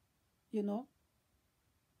 You know?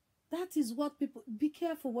 That is what people, be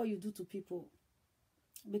careful what you do to people.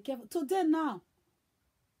 Be careful. Today now,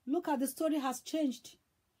 look at the story has changed.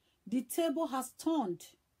 The table has turned.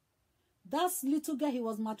 That little girl he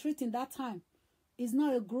was maltreating that time is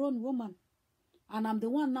now a grown woman. And I'm the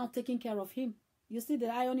one now taking care of him. You see the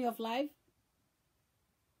irony of life?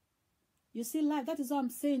 You see life. That is what I'm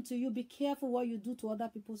saying to you. Be careful what you do to other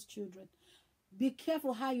people's children. Be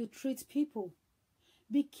careful how you treat people.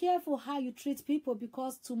 Be careful how you treat people,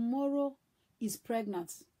 because tomorrow is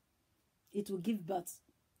pregnant. It will give birth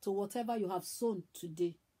to whatever you have sown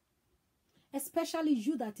today. Especially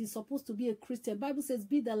you that is supposed to be a Christian. Bible says,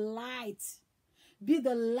 be the light. Be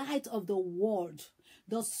the light of the world.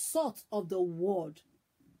 The salt of the world.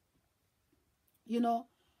 You know,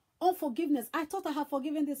 unforgiveness. I thought I had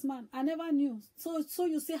forgiven this man. I never knew. So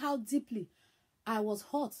you see how deeply I was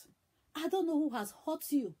hurt. I don't know who has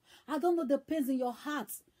hurt you. I don't know the pains in your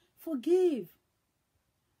heart. Forgive.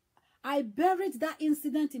 I buried that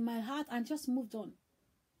incident in my heart and just moved on.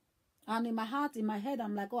 And in my heart, in my head,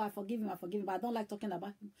 I'm like, oh, I forgive him, but I don't like talking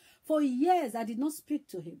about him. For years, I did not speak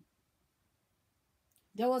to him.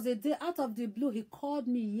 There was a day, out of the blue, he called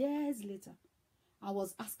me years later. I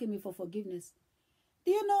was asking me for forgiveness.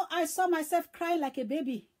 Do you know, I saw myself crying like a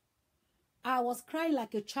baby. I was crying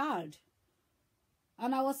like a child.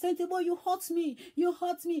 And I was saying to him, oh, you hurt me. You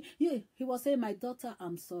hurt me. Yeah. He was saying, my daughter,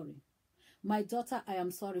 I'm sorry. My daughter, I am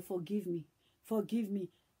sorry. Forgive me. Forgive me.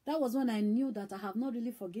 That was when I knew that I have not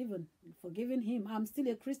really forgiven him. I'm still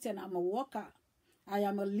a Christian. I'm a worker. I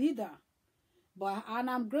am a leader. And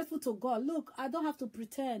I'm grateful to God. Look, I don't have to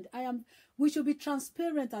pretend. We should be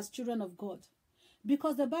transparent as children of God.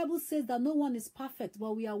 Because the Bible says that no one is perfect,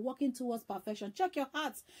 but we are working towards perfection. Check your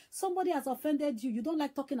hearts. Somebody has offended you. You don't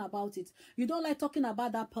like talking about it. You don't like talking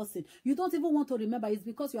about that person. You don't even want to remember. It's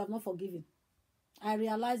because you have not forgiven. I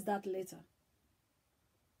realized that later.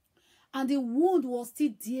 And the wound was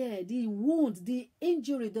still there. The wound, the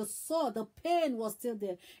injury, the sore, the pain was still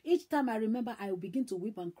there. Each time I remember, I will begin to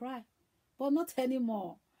weep and cry. But not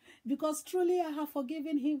anymore. Because truly I have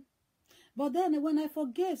forgiven him. But then when I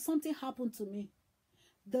forgave, something happened to me.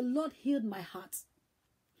 The Lord healed my heart.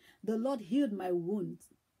 The Lord healed my wounds.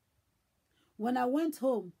 When I went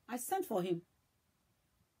home, I sent for him.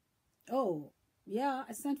 Oh, yeah,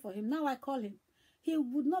 I sent for him. Now I call him. He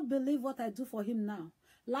would not believe what I do for him now.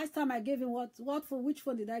 Last time I gave him which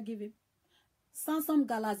phone did I give him? Samsung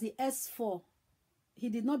Galaxy S4. He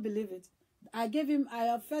did not believe it.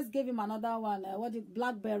 I first gave him another one,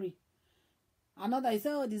 BlackBerry. Another, he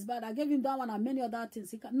said, oh, this bad. I gave him that one and many other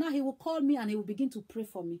things. Now he will call me and he will begin to pray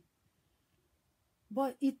for me.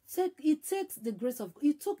 But it took the grace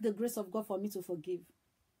of God for me to forgive.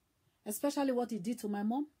 Especially what he did to my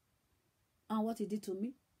mom and what he did to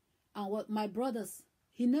me and what my brothers.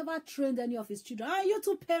 He never trained any of his children. You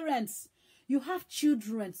two parents, you have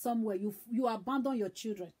children somewhere. You abandon your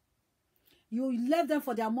children. You left them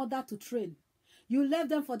for their mother to train. You left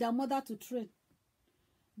them for their mother to train.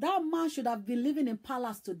 That man should have been living in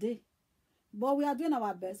palace today. But we are doing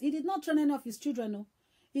our best. He did not train any of his children. No.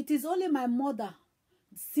 It is only my mother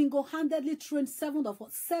single-handedly trained 7 of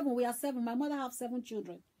us. 7. We are 7. My mother has 7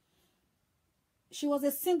 children. She was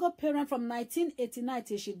a single parent from 1989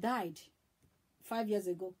 till she died 5 years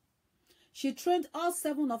ago. She trained all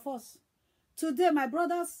 7 of us. Today, my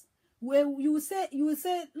brothers, you will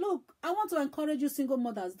say, look, I want to encourage you single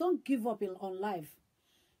mothers. Don't give up on life.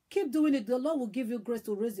 Keep doing it. The Lord will give you grace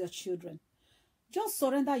to raise your children. Just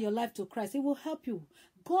surrender your life to Christ. It will help you.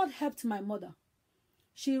 God helped my mother.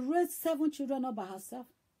 She raised 7 children all by herself.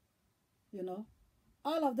 You know,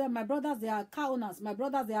 all of them, my brothers, they are car owners. My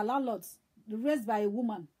brothers, they are landlords, raised by a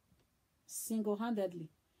woman, single-handedly.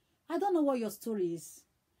 I don't know what your story is,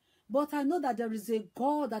 but I know that there is a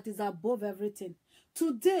God that is above everything.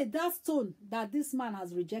 Today, that stone that this man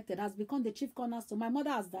has rejected has become the chief cornerstone. My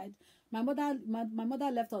mother has died. My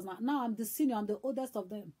mother left us now. Now I'm the senior. I'm the oldest of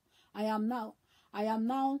them. I am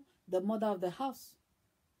now the mother of the house.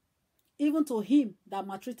 Even to him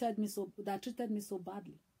that treated me so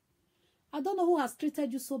badly. I don't know who has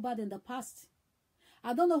treated you so bad in the past.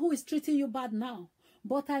 I don't know who is treating you bad now.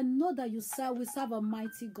 But I know that we serve a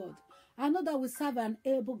mighty God. I know that we serve an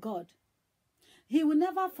able God. He will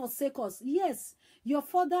never forsake us. Yes, your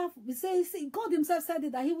father, God himself said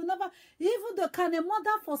it, that he will never, can a mother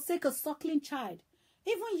forsake a suckling child?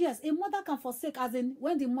 Even, yes, a mother can forsake, as in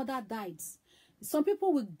when the mother dies. Some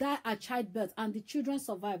people will die at childbirth and the children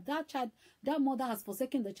survive. That mother has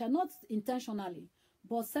forsaken the child, not intentionally,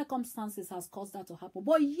 but circumstances has caused that to happen.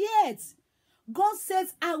 But yet, God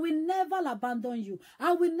says, I will never abandon you.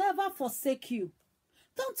 I will never forsake you.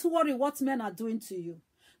 Don't worry what men are doing to you.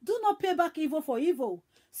 Do not pay back evil for evil.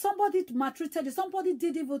 Somebody maltreated you. Somebody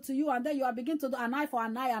did evil to you, and then you are beginning to do an eye for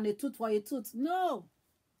an eye and a tooth for a tooth. No.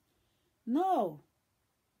 No.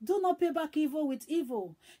 Do not pay back evil with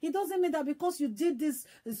evil. It doesn't mean that because you did this,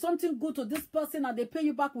 something good to this person, and they pay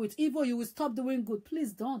you back with evil, you will stop doing good.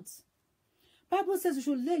 Please don't. Bible says you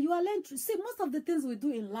should see, most of the things we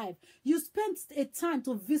do in life, you spend a time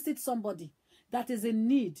to visit somebody that is in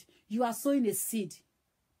need. You are sowing a seed.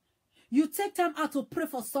 You take time out to pray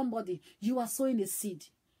for somebody. You are sowing a seed.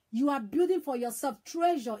 You are building for yourself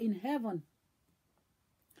treasure in heaven.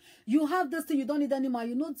 You have this thing you don't need anymore.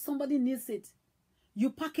 You know somebody needs it. You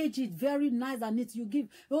package it very nice and neat. You give.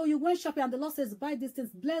 Oh, you went shopping and the Lord says, buy these things.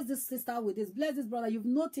 Bless this sister with this. Bless this brother. You've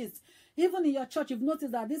noticed. Even in your church, you've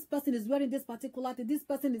noticed that this person is wearing this particular thing. This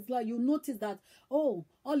person is like, you notice that, oh,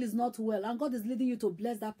 all is not well. And God is leading you to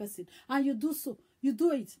bless that person. And you do so. You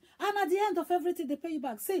do it. And at the end of everything, they pay you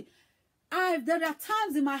back. See, there are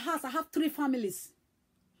times in my house, I have 3 families.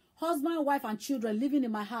 Husband, wife, and children living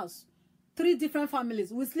in my house. 3 different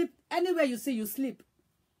families. We sleep. Anywhere you see, you sleep.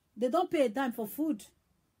 They don't pay a dime for food.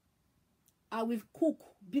 I will cook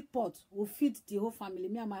big pot. We'll feed the whole family,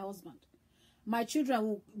 me and my husband. My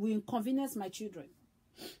children will inconvenience my children.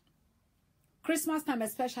 Christmas time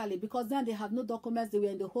especially, because then they have no documents. They were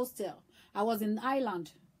in the hostel. I was in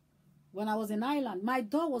Ireland. When I was in Ireland, my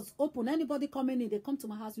door was open. Anybody coming in, they come to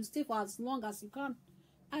my house. You stay for as long as you can.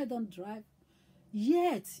 I don't drive.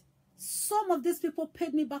 Yet, some of these people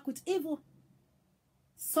paid me back with evil.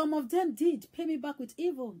 Some of them did pay me back with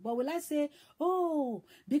evil. But will I say, oh,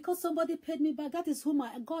 because somebody paid me back, that is whom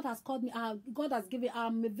God has called me. God has given.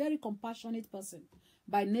 I'm a very compassionate person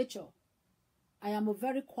by nature. I am a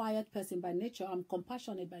very quiet person by nature. I'm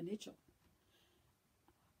compassionate by nature.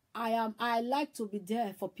 I like to be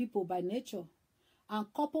there for people by nature. And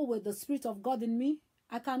coupled with the Spirit of God in me,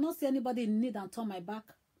 I cannot see anybody in need and turn my back.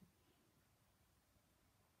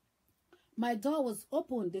 My door was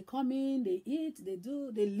open. They come in, they eat,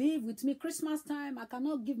 they live with me. Christmas time, I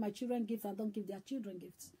cannot give my children gifts. I don't give their children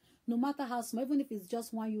gifts. No matter how small, even if it's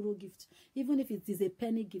just €1 gift, even if it is a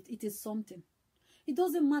penny gift, it is something. It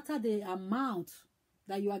doesn't matter the amount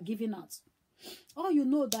that you are giving out. All you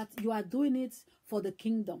know that you are doing it for the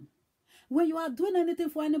kingdom. When you are doing anything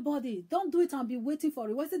for anybody, don't do it and be waiting for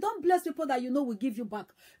it. Don't bless people that you know will give you back.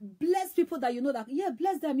 Bless people that you know that, yeah,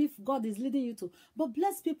 bless them if God is leading you to. But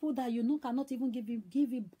bless people that you know cannot even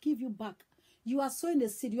give you back. You are sowing a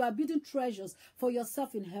seed. You are building treasures for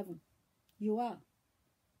yourself in heaven. You are.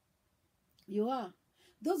 You are.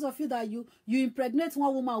 Those of you that you impregnate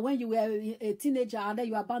one woman when you were a teenager and then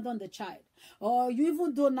you abandon the child. Or you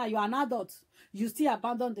even though now you are an adult, you still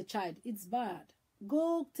abandon the child. It's bad.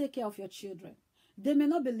 Go take care of your children. They may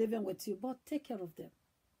not be living with you, but take care of them.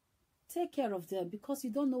 Take care of them because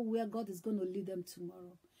you don't know where God is going to lead them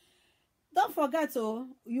tomorrow. Don't forget,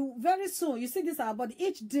 you very soon, you see this our body,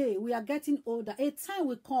 each day we are getting older. A time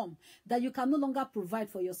will come that you can no longer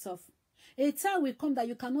provide for yourself. A time will come that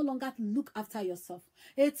you can no longer look after yourself.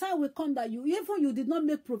 A time will come that you did not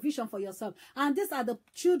make provision for yourself. And these are the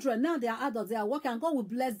children. Now they are adults. They are working and God will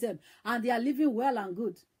bless them. And they are living well and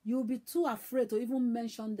good. You will be too afraid to even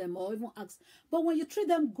mention them or even ask. But when you treat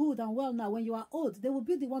them good and well now, when you are old, they will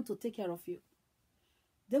be the one to take care of you.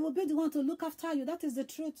 They will be the one to look after you. That is the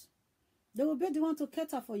truth. They will be the one to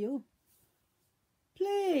cater for you.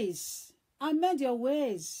 Please, amend your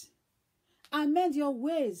ways. Amend your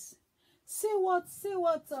ways.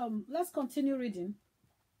 Let's continue reading.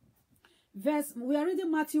 We are reading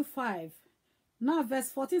Matthew 5. Now verse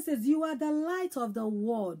 14 says, you are the light of the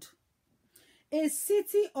world. A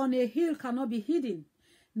city on a hill cannot be hidden.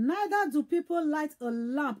 Neither do people light a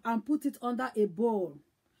lamp and put it under a bowl.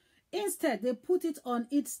 Instead, they put it on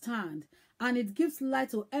its stand, and it gives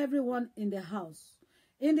light to everyone in the house.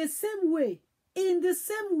 In the same way,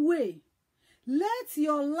 let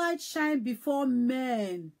your light shine before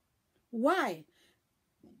men. Why?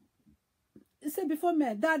 It said before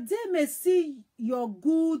men, that they may see your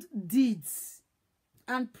good deeds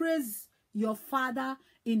and praise your Father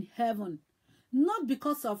in heaven. Not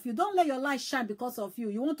because of you. Don't let your light shine because of you.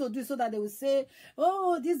 You want to do it so that they will say,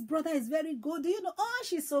 oh, this brother is very good. Do you know? Oh,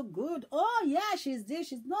 she's so good. Oh, yeah, she's this.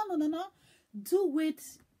 She's no. Do it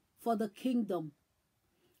for the kingdom.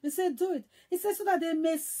 He said, do it. He said, so that they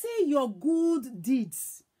may see your good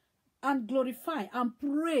deeds and glorify and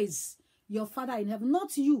praise your Father in heaven.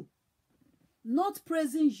 Not you. Not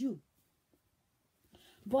praising you.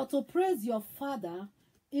 But to praise your Father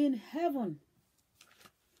in heaven.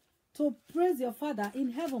 To praise your Father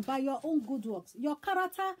in heaven by your own good works. Your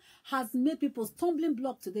character has made people stumbling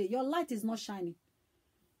block today. Your light is not shining.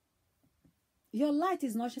 Your light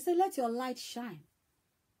is not shining. Say, let your light shine.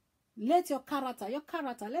 Let your character,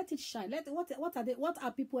 let it shine. What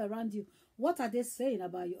are people around you? What are they saying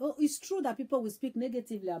about you? Oh, it's true that people will speak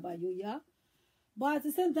negatively about you, yeah? But at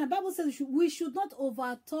the same time, the Bible says we should not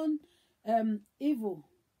overturn evil.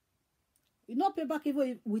 You not pay back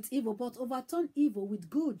evil with evil, but overturn evil with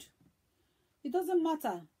good. It doesn't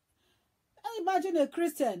matter. Imagine a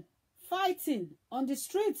Christian fighting on the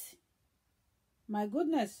street. My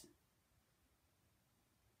goodness.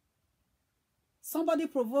 Somebody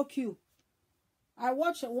provoke you. I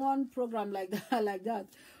watched one program like that,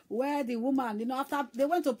 where the woman, after they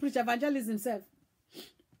went to preach evangelism himself,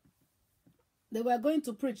 they were going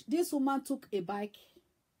to preach. This woman took a bike.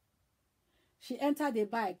 She entered a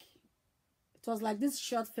bike. It was like these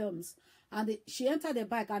short films. And she entered the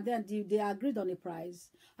bike, and then they agreed on a price.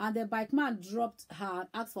 And the bike man dropped her,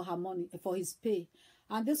 asked for her money, for his pay.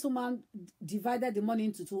 And this woman divided the money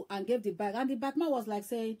into two and gave the bike. And the bike man was like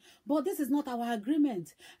saying, but this is not our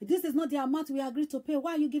agreement. This is not the amount we agreed to pay.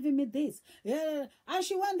 Why are you giving me this? Yeah. And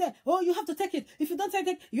she went there. Oh, you have to take it. If you don't take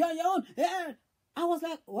it, you're on your own. Yeah. I was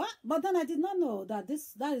like, what? But then I did not know that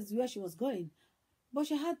that is where she was going. But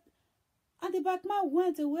she had, and the bike man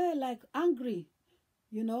went away like angry.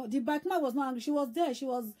 The bike man was not angry. She was there.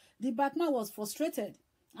 The bike man was frustrated.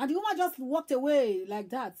 And the woman just walked away like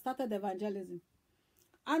that, started evangelism.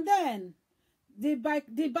 And then the bike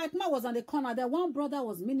man was on the corner. Then one brother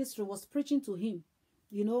was ministering, was preaching to him.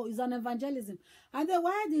 It's an evangelism. And then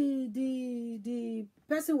while the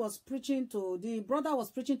person was preaching to, the brother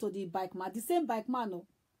was preaching to the bike man, the same bike man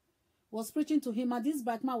was preaching to him, and this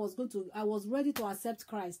bike man was ready to accept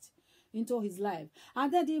Christ into his life.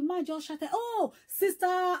 And then the man just shouted, oh, sister,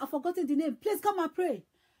 I've forgotten the name. Please come and pray.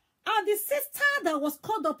 And the sister that was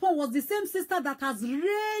called upon was the same sister that has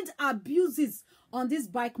rained abuses on this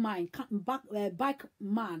bike man, the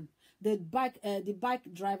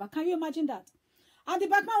bike driver. Can you imagine that? And the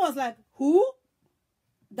bike man was like, who?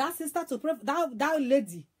 That sister to pray, that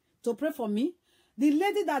lady to pray for me? The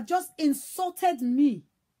lady that just insulted me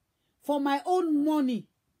for my own money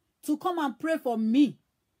to come and pray for me.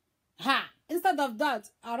 Ha! Instead of that,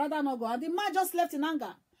 I'd rather not go. And the man just left in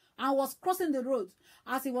anger and was crossing the road.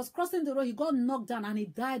 As he was crossing the road, he got knocked down and he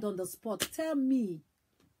died on the spot. Tell me.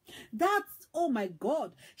 That's, oh my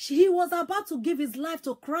God. He was about to give his life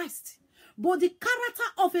to Christ. But the character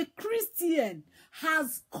of a Christian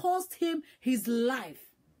has cost him his life.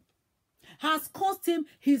 Has cost him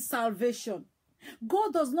his salvation.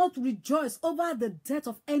 God does not rejoice over the death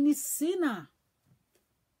of any sinner.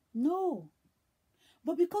 No.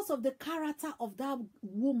 But because of the character of that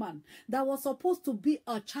woman that was supposed to be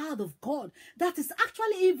a child of God, that is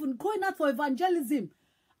actually even going out for evangelism,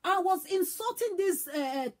 I was insulting this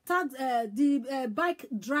bike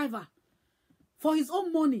driver for his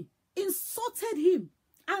own money, insulted him.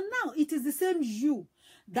 And now it is the same you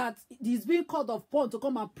that is being called upon to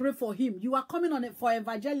come and pray for him. You are coming on it for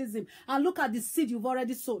evangelism, and look at the seed you've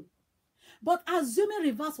already sown. But assuming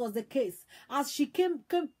reverse was the case, as she came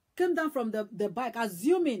down from the bike,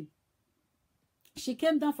 assuming she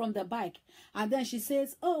came down from the bike, and then she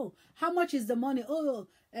says, oh, how much is the money? Oh,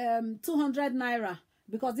 200 naira.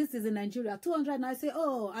 because this is in Nigeria, 200, and I say,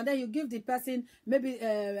 oh, and then you give the person maybe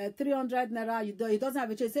 300 naira, he doesn't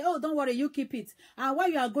have a choice. Say, oh, don't worry, you keep it. And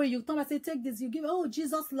while you are going, you come and say, take this, you give, oh,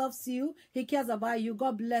 Jesus loves you, he cares about you,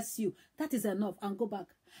 God bless you. That is enough, and go back.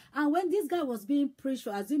 And when this guy was being preached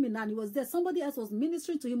for, assuming, and he was there, somebody else was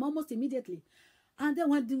ministering to him almost immediately. And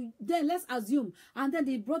then then let's assume, and then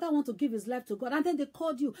the brother wants to give his life to God, and then they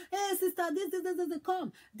called you, hey sister, this,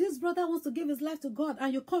 come. This brother wants to give his life to God,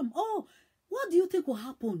 and you come. Oh, what do you think will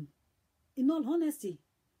happen? In all honesty,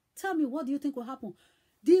 tell me, what do you think will happen?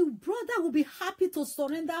 The brother will be happy to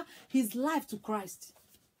surrender his life to Christ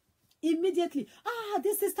immediately. Ah,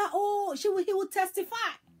 this sister, oh, he will testify.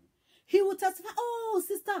 He will testify, oh,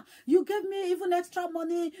 sister, you gave me even extra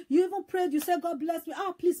money. You even prayed. You said, God bless me.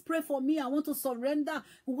 Ah, please pray for me. I want to surrender.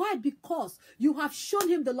 Why? Because you have shown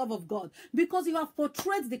him the love of God. Because you have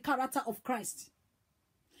portrayed the character of Christ.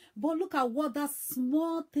 But look at what that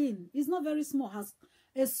small thing, it's not very small, has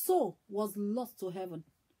a soul was lost to heaven.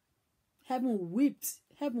 Heaven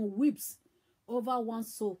weeps over one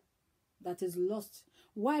soul that is lost.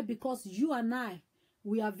 Why? Because you and I,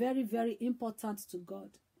 we are very, very important to God.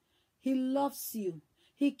 He loves you.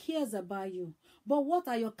 He cares about you. But what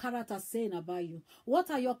are your characters saying about you? What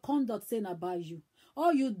are your conduct saying about you?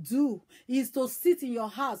 All you do is to sit in your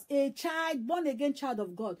house, a child, born again child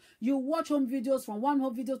of God. You watch home videos, from one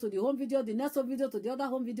home video to the home video, the next home video to the other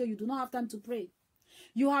home video. You do not have time to pray.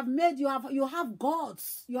 You have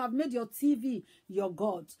gods. You have made your TV your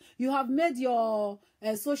God. You have made your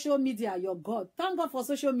social media your God. Thank God for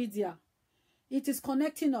social media. It is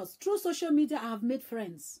connecting us. Through social media, I have made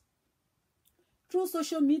friends. Through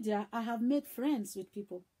social media, I have made friends with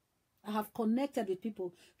people. I have connected with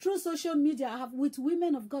people. Through social media, I have with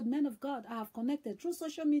women of God, men of God, I have connected through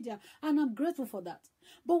social media, and I'm grateful for that.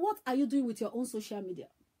 But what are you doing with your own social media?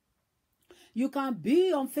 You can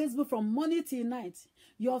be on Facebook from morning till night.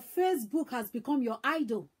 Your Facebook has become your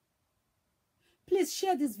idol. Please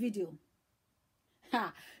share this video.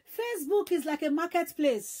 Facebook is like a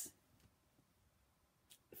marketplace.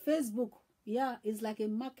 Facebook, yeah, is like a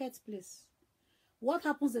marketplace. What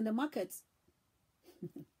happens in the market?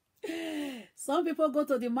 Some people go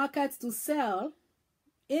to the market to sell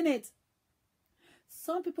in it.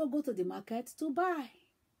 Some people go to the market to buy.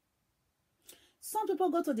 Some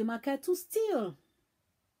people go to the market to steal.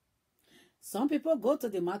 Some people go to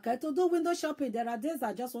the market to do window shopping. There are days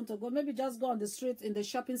I just want to go, maybe just go on the street in the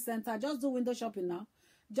shopping center. Just do window shopping now.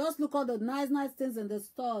 Just look at the nice things in the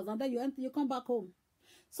stores, and then you come back home.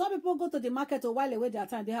 Some people go to the market to while away their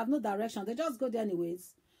time. They have no direction. They just go there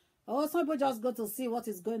anyways. Or some people just go to see what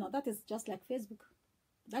is going on. That is just like Facebook.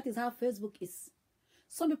 That is how Facebook is.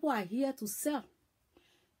 Some people are here to sell.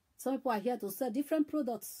 Some people are here to sell different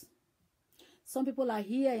products. Some people are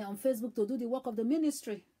here on Facebook to do the work of the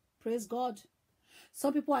ministry. Praise God.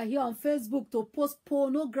 Some people are here on Facebook to post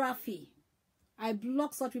pornography. I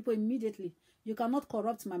block such people immediately. You cannot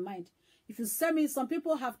corrupt my mind. If you send me, some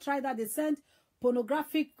people have tried that. They send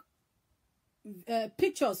pornographic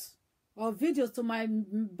pictures or videos to my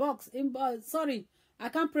box. Sorry, I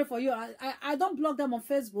can't pray for you. I don't block them on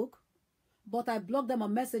Facebook, but I block them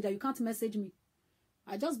on Messenger. You can't message me.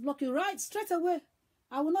 I just block you right straight away.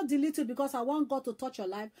 I will not delete you because I want God to touch your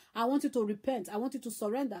life. I want you to repent. I want you to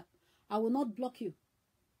surrender. I will not block you.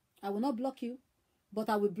 I will not block you, but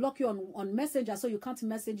I will block you on Messenger so you can't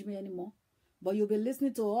message me anymore. But you'll be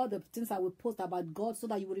listening to all the things I will post about God so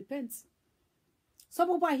that you will repent. Some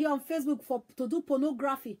people are here on Facebook to do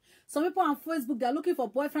pornography. Some people on Facebook, they are looking for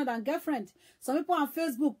boyfriend and girlfriend. Some people on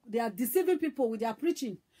Facebook, they are deceiving people with their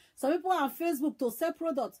preaching. Some people are on Facebook to sell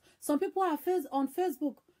products. Some people are on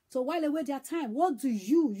Facebook to while away their time. What do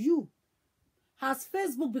you? Has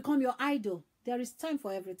Facebook become your idol? There is time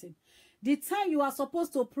for everything. The time you are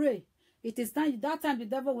supposed to pray, it is time. That time the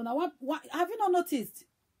devil will not. Have you not noticed?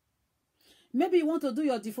 Maybe you want to do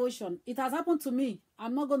your devotion. It has happened to me.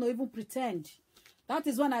 I'm not going to even pretend. That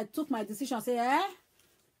is when I took my decision. Say,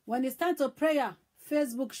 when it's time to prayer,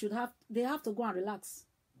 Facebook they have to go and relax.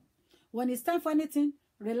 When it's time for anything,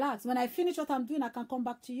 relax. When I finish what I'm doing, I can come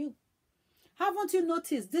back to you. Haven't you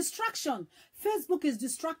noticed? Distraction. Facebook is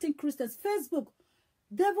distracting Christians. Facebook,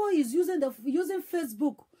 devil is using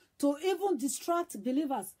Facebook to even distract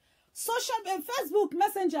believers. Facebook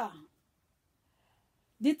Messenger.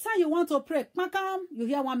 The time you want to pray, you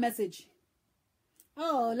hear one message.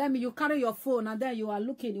 Oh, you carry your phone and then you are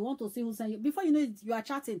looking. You want to see who sent you. Before you know it, you are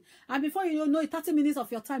chatting. And before you know it, 30 minutes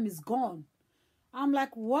of your time is gone. I'm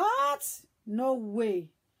like, what? No way.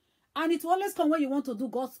 And it will always come when you want to do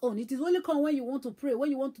God's own. It is only come when you want to pray,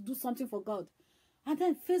 when you want to do something for God. And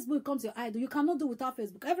then Facebook becomes your idol. You cannot do without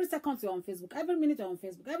Facebook. Every second you're on Facebook. Every minute you're on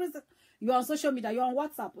Facebook. You're on social media. You're on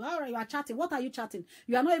WhatsApp. You are chatting. What are you chatting?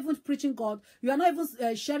 You are not even preaching God. You are not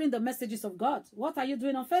even sharing the messages of God. What are you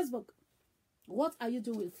doing on Facebook? What are you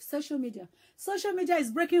doing with social media? Social media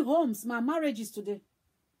is breaking homes, my marriages today.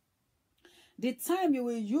 The time you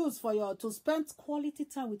will use for to spend quality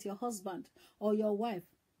time with your husband or your wife,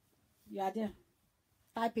 you are there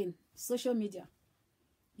typing social media.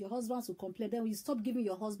 Your husbands will complain. Then you stop giving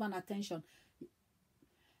your husband attention.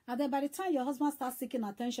 And then by the time your husband starts seeking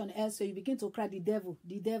attention elsewhere, you begin to cry, the devil,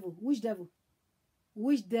 the devil. Which devil?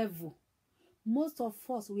 Which devil? Most of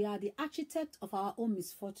us, we are the architect of our own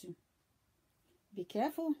misfortune. Be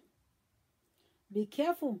careful. Be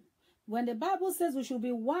careful. When the Bible says we should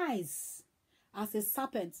be wise as a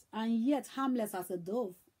serpent and yet harmless as a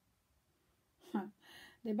dove,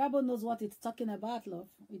 the Bible knows what it's talking about, love.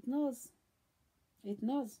 It knows. It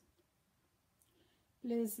knows.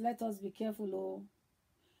 Please, let us be careful, oh.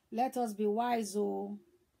 Let us be wise, oh.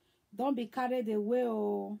 Don't be carried away,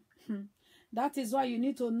 oh. That is why you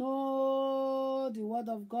need to know the word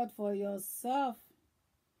of God for yourself.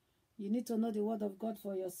 You need to know the word of God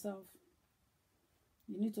for yourself.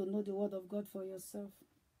 You need to know the word of God for yourself.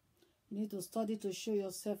 You need to study to show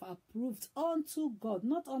yourself approved unto God,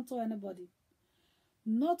 not unto anybody.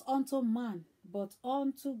 Not unto man, but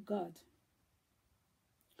unto God.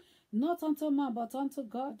 Not unto man, but unto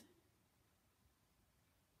God.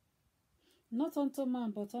 Not unto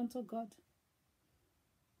man, but unto God.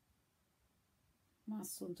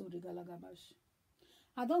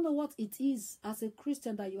 I don't know what it is as a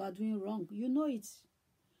Christian that you are doing wrong. You know it.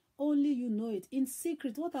 Only you know it. In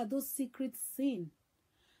secret, what are those secret sins?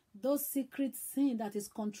 Those secret sins that is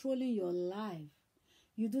controlling your life.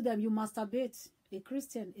 You do them, you masturbate. A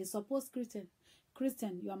Christian, a supposed Christian,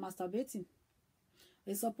 you are masturbating.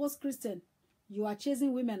 A supposed Christian, you are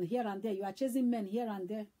chasing women here and there. You are chasing men here and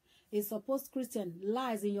there. A supposed Christian,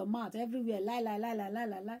 lies in your mouth everywhere. Lie, lie, lie, lie, lie,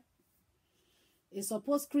 lie, lie. A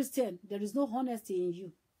supposed Christian, there is no honesty in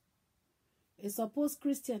you. A supposed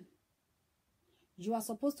Christian, you are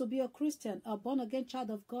supposed to be a Christian, a born-again child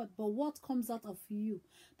of God. But what comes out of you?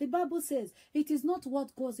 The Bible says, it is not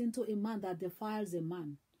what goes into a man that defiles a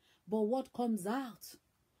man, but what comes out.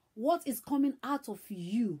 What is coming out of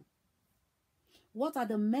you? What are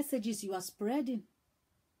the messages you are spreading?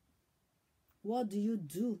 What do you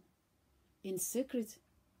do in secret?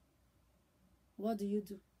 What do you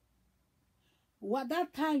do? What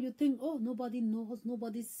that time you think, oh, nobody knows,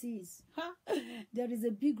 nobody sees. There is a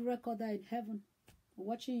big recorder in heaven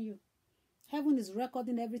watching you. Heaven is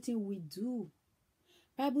recording everything we do.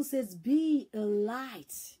 Bible says, be a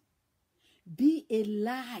light. Be a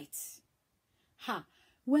light.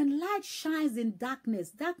 When light shines in darkness,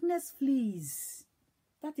 darkness flees.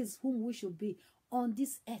 That is whom we should be on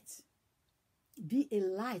this earth. Be a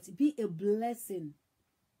light. Be a blessing.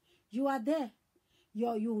 You are there.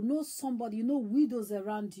 You know somebody. You know widows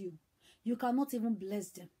around you. You cannot even bless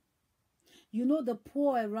them. You know the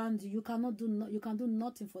poor around you. You can do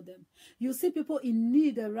nothing for them. You see people in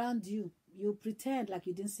need around you. You pretend like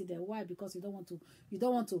you didn't see them. Why? Because you don't want to. You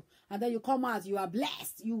don't want to. And then you come out. You are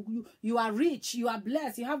blessed. You are rich. You are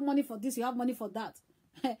blessed. You have money for this. You have money for that.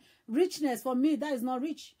 Richness, for me, that is not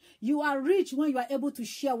rich. You are rich when you are able to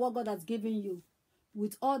share what God has given you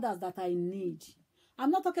with others that are in need.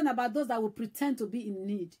 I'm not talking about those that will pretend to be in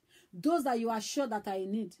need. Those that you are sure that are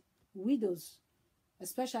in need. Widows.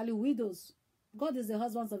 Especially widows. God is the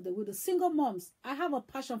husband of the widows. Single moms. I have a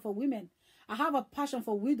passion for women. I have a passion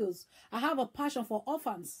for widows. I have a passion for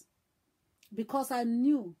orphans. Because I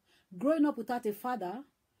knew, growing up without a father,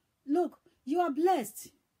 look, you are blessed.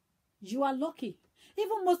 You are lucky.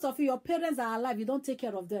 Even most of you, your parents are alive. You don't take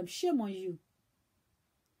care of them. Shame on you.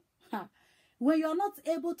 When you are not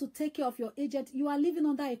able to take care of your agent, you are living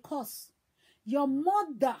under a curse. Your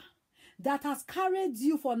mother that has carried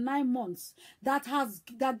you for 9 months, that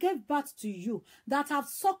gave birth to you, that have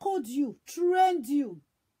suckled you, trained you.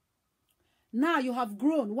 Now you have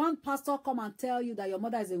grown. One pastor come and tell you that your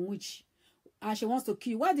mother is a witch and she wants to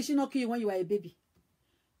kill you. Why did she not kill you when you were a baby?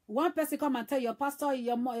 One person come and tell your pastor,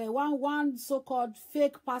 one so-called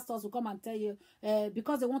fake pastors will come and tell you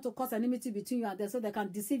because they want to cause enmity between you and them so they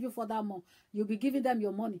can deceive you furthermore. You'll be giving them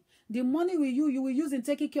your money. The money you will use in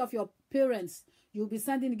taking care of your parents. You'll be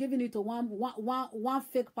giving it to one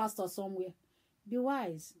fake pastor somewhere. Be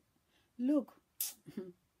wise. Look,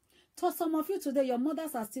 to some of you today, your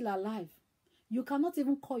mothers are still alive. You cannot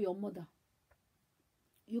even call your mother.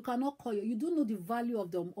 You cannot call you. You don't know the value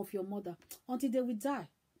of your mother until they will die.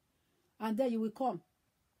 And then you will come.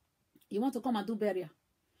 You want to come and do burial.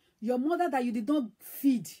 Your mother that you did not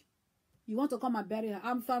feed. You want to come and bury her.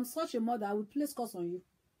 If I'm such a mother, I will place curse on you.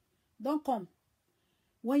 Don't come.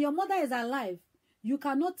 When your mother is alive, you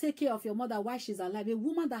cannot take care of your mother while she's alive. A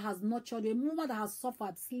woman that has nurtured, a woman that has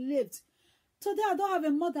suffered, slaved. Today, I don't have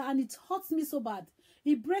a mother, and it hurts me so bad.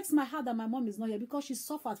 It breaks my heart that my mom is not here because she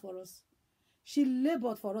suffered for us. She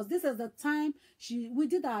labored for us. This is the time we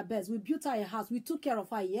did our best. We built her a house. We took care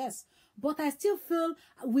of her, yes. But I still feel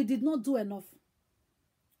we did not do enough.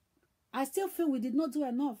 I still feel we did not do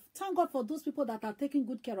enough. Thank God for those people that are taking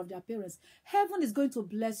good care of their parents. Heaven is going to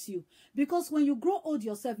bless you. Because when you grow old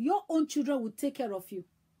yourself, your own children will take care of you.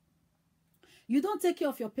 You don't take care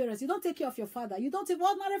of your parents. You don't take care of your father. You don't take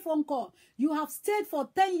ordinary phone call. You have stayed for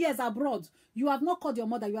 10 years abroad. You have not called your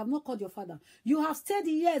mother. You have not called your father. You have stayed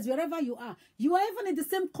years wherever you are. You are even in the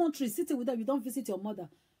same country sitting with them. You don't visit your mother.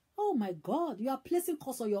 Oh my God. You are placing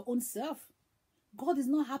curse on your own self. God is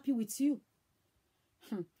not happy with you.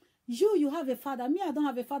 You have a father. Me, I don't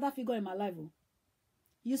have a father figure in my life.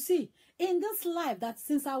 You see, in this life that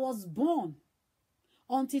since I was born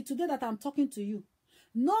until today that I'm talking to you,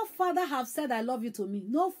 no father have said, I love you to me.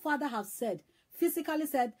 No father have said, physically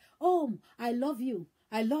said, oh, I love you.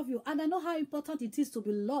 I love you. And I know how important it is to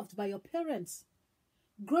be loved by your parents.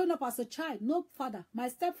 Growing up as a child, no father. My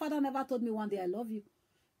stepfather never told me one day, I love you.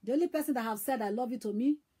 The only person that have said, I love you to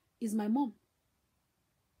me is my mom.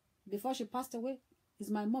 Before she passed away. Is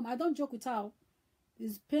my mom. I don't joke with her.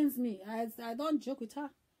 It pains me. I don't joke with her.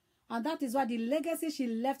 And that is why the legacy she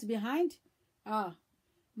left behind,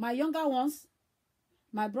 my younger ones,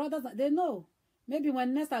 my brothers, they know. Maybe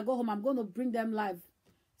when next I go home, I'm going to bring them live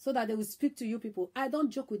so that they will speak to you people. I don't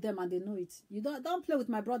joke with them and they know it. You don't play with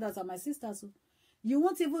my brothers and my sisters. You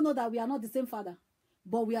won't even know that we are not the same father,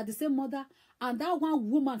 but we are the same mother. And that one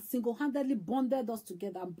woman single-handedly bonded us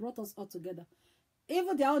together and brought us all together.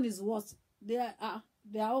 Even their own is worse. Their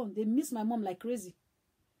own. They miss my mom like crazy.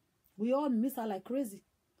 We all miss her like crazy.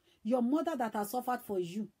 Your mother that has suffered for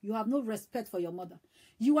you, you have no respect for your mother.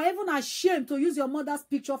 You are even ashamed to use your mother's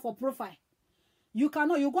picture for profile. You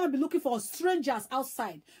cannot. You're going to be looking for strangers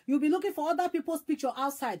outside. You'll be looking for other people's picture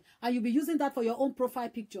outside, and you'll be using that for your own profile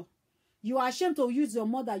picture. You are ashamed to use your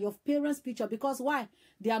mother, your parents' picture, because why?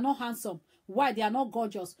 They are not handsome. Why? They are not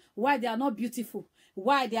gorgeous. Why? They are not beautiful.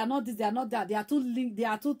 Why? They are not this, they are not that. They are too lean, they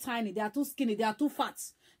are too tiny, they are too skinny, they are too fat.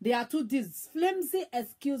 They are too this. Flimsy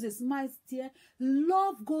excuses. My dear,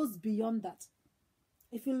 love goes beyond that.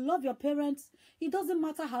 If you love your parents, it doesn't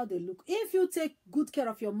matter how they look. If you take good care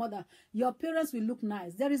of your mother, your parents will look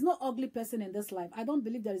nice. There is no ugly person in this life. I don't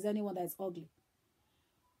believe there is anyone that is ugly.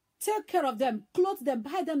 Take care of them, clothe them,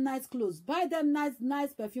 buy them nice clothes, buy them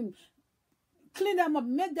nice perfume, clean them up,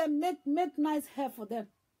 make nice hair for them.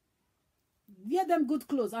 Wear them good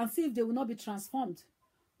clothes and see if they will not be transformed.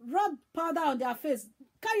 Rub powder on their face.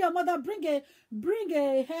 Carry your mother, bring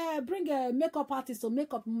a makeup artist to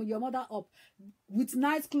make up your mother up with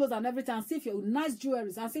nice clothes and everything, and see if your nice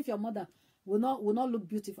jewelry, and see if your mother will not look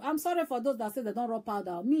beautiful. I'm sorry for those that say they don't rub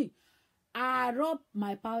powder. Me, I rub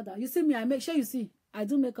my powder. You see me, I make sure you see. I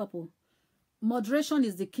do makeup. Moderation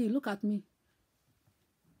is the key. Look at me.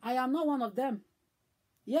 I am not one of them.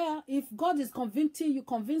 Yeah, if God is convincing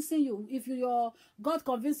you, if your God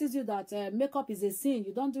convinces you that makeup is a sin,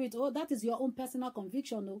 you don't do it. Oh, that is your own personal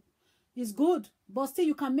conviction. No, it's good, but still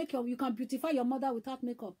you can beautify your mother without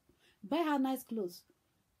makeup. Buy her nice clothes,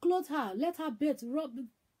 clothe her, let her bathe,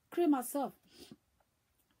 cream herself.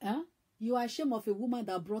 You are ashamed of a woman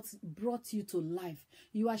that brought you to life.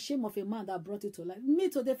 You are ashamed of a man that brought you to life. Me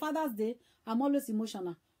today, Father's Day, I'm always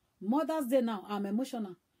emotional. Mother's Day now, I'm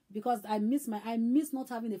emotional. Because I miss not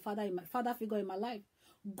having a father figure in my life.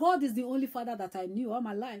 God is the only father that I knew all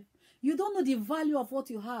my life. You don't know the value of what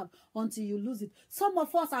you have until you lose it. Some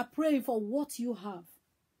of us are praying for what you have.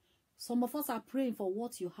 Some of us are praying for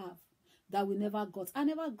what you have that we never got. I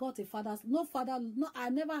never got I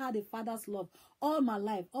never had a father's love all my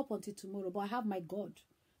life up until tomorrow. But I have my God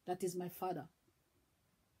that is my father.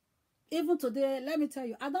 Even today, let me tell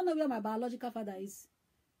you, I don't know where my biological father is.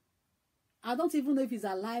 I don't even know if he's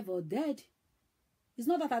alive or dead. It's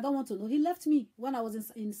not that I don't want to know. He left me when I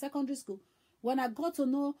was in secondary school. When I got to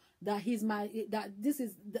know that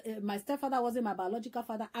my stepfather wasn't my biological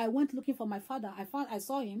father, I went looking for my father. I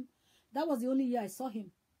saw him. That was the only year I saw him.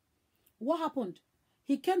 What happened?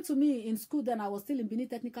 He came to me in school. Then I was still in Benin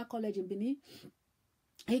Technical College in Benin.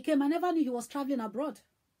 He came. I never knew he was traveling abroad.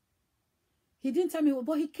 He didn't tell me,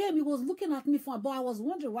 but he came. He was looking at me but I was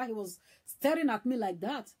wondering why he was staring at me like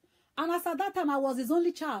that. And as at that time, I was his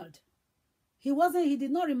only child. He did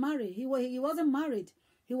not remarry. He wasn't married.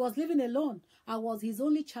 He was living alone. I was his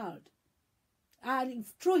only child. And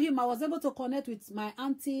through him, I was able to connect with my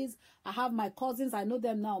aunties. I have my cousins. I know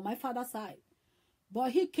them now, my father's side.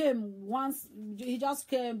 But he came once. He just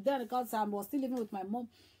came. Then because I was still living with my mom,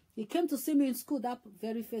 he came to see me in school. That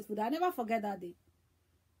very faithful. I never forget that day.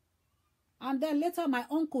 And then later, my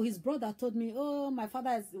uncle, his brother, told me, oh, my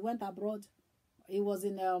father went abroad. He was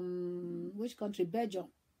in, which country? Belgium.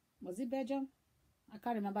 Was it Belgium? I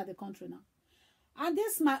can't remember the country now. And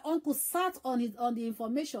this, my uncle sat on the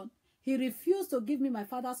information. He refused to give me my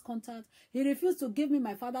father's contact. He refused to give me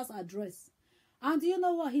my father's address. And you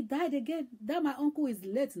know what? He died again. That my uncle is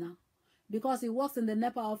late now because he works in the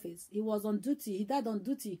NEPA office. He was on duty. He died on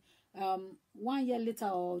duty 1 year later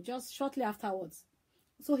or just shortly afterwards.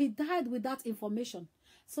 So he died with that information.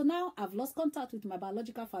 So now I've lost contact with my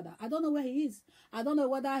biological father. I don't know where he is. I don't know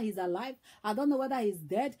whether he's alive. I don't know whether he's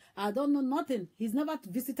dead. I don't know nothing. He's never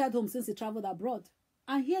visited home since he traveled abroad.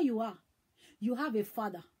 And here you are. You have a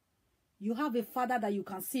father. You have a father that you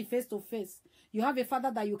can see face to face. You have a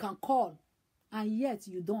father that you can call. And yet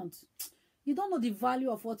you don't. You don't know the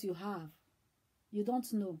value of what you have. You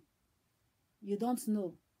don't know. You don't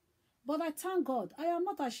know. But I thank God. I am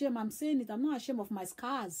not ashamed. I'm saying it. I'm not ashamed of my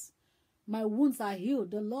scars. My wounds are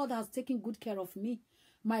healed. The Lord has taken good care of me.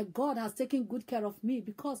 My God has taken good care of me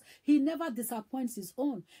because he never disappoints his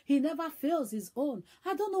own. He never fails his own.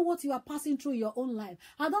 I don't know what you are passing through in your own life.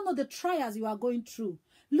 I don't know the trials you are going through.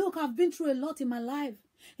 Look, I've been through a lot in my life.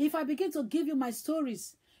 If I begin to give you my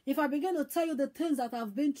stories, if I begin to tell you the things that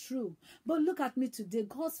I've been through, but look at me today.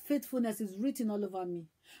 God's faithfulness is written all over me.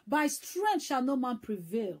 By strength shall no man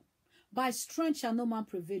prevail. By strength shall no man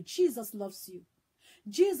prevail. Jesus loves you.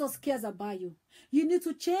 Jesus cares about you. You need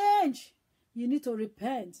to change. You need to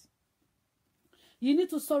repent. You need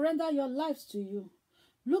to surrender your lives to you.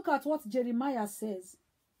 Look at what Jeremiah says.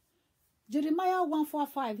 Jeremiah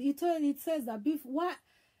 1:4-5. It says that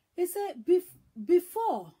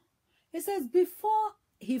before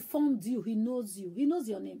he formed you, he knows you. He knows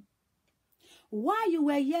your name. While you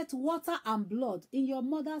were yet water and blood in your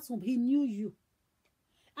mother's womb, he knew you.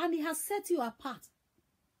 And he has set you apart.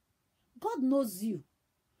 God knows you.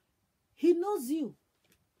 He knows you.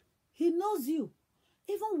 He knows you.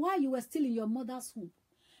 Even while you were still in your mother's womb.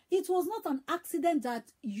 It was not an accident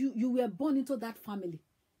that you were born into that family.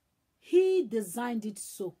 He designed it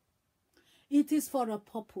so. It is for a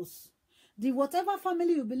purpose. The whatever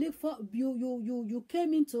family you believe for you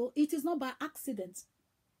came into, it is not by accident.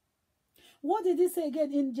 What did he say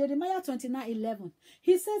again in Jeremiah 29:11?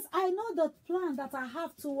 He says, I know the plan that I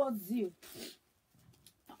have towards you.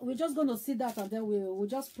 We're just going to see that and then we'll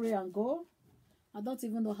just pray and go. I don't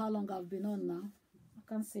even know how long I've been on now. I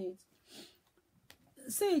can't say it.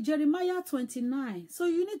 Say Jeremiah 29. So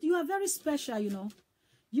you are very special, you know.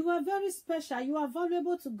 You are very special. You are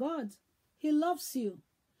valuable to God. He loves you.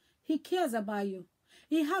 He cares about you.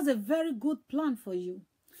 He has a very good plan for you.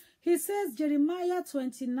 He says, Jeremiah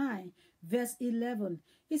 29, verse 11.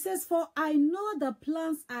 He says, for I know the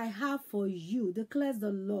plans I have for you, declares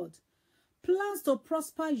the Lord. Plans to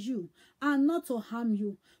prosper you and not to harm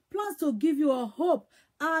you. Plans to give you a hope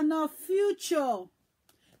and a future.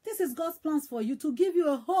 This is God's plans for you, to give you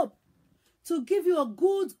a hope, to give you a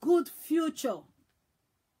good future.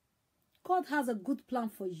 God has a good plan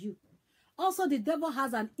for you. Also, the devil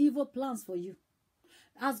has an evil plans for you.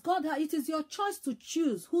 As God has, it is your choice to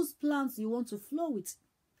choose whose plans you want to flow with.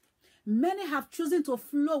 Many have chosen to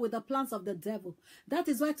flow with the plans of the devil. That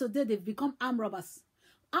is why today they've become armed robbers.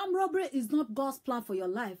 Armed robbery is not God's plan for your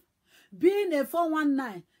life. Being a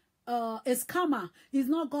 419, a scammer, is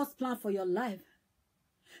not God's plan for your life.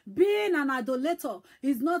 Being an idolater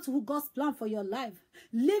is not God's plan for your life.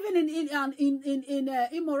 Living in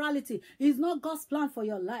immorality is not God's plan for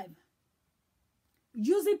your life.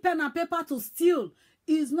 Using pen and paper to steal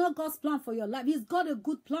is not God's plan for your life. He's got a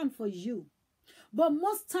good plan for you. But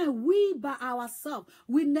most time, we by ourselves,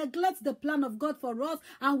 we neglect the plan of God for us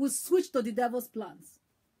and we switch to the devil's plans.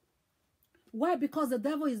 Why? Because the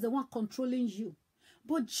devil is the one controlling you.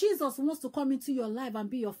 But Jesus wants to come into your life and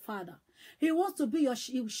be your father. He wants to be your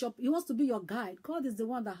he wants to be your guide. God is the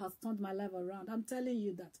one that has turned my life around. I'm telling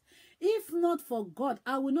you that. If not for God,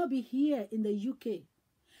 I will not be here in the UK.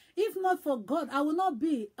 If not for God, I will not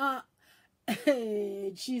be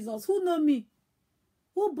hey, Jesus, who know me?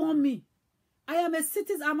 Who born me? I am a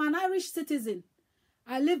citizen. I'm an Irish citizen.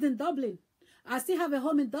 I lived in Dublin. I still have a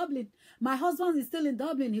home in Dublin. My husband is still in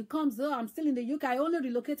Dublin. He comes there. I'm still in the UK. I only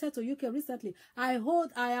relocated to UK recently. I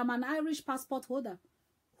am an Irish passport holder.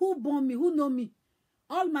 Who born me? Who know me?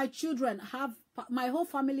 All my children have, my whole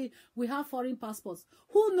family, we have foreign passports.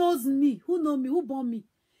 Who knows me? Who know me? Who born me?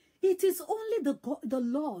 It is only the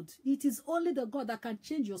Lord. It is only the God that can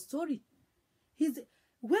change your story.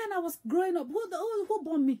 When I was growing up, who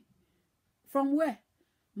born me? From where?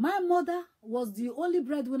 My mother was the only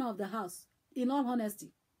breadwinner of the house, in all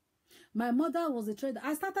honesty. My mother was a trader.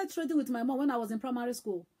 I started trading with my mom when I was in primary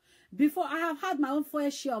school. Before, I have had my own fair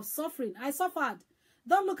share of suffering. I suffered.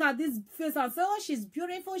 Don't look at this face and say, oh, she's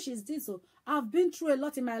beautiful, she's this. So I've been through a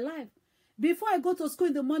lot in my life. Before I go to school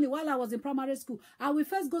in the morning while I was in primary school, I will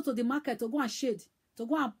first go to the market to go and shade, to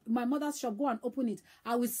go and my mother's shop, go and open it.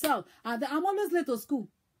 I will sell. And I'm always late to school.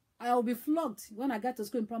 I will be flogged when I get to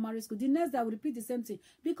school in primary school. The next day, I will repeat the same thing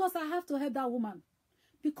because I have to help that woman.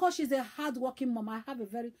 Because she's a hard-working mom. I have a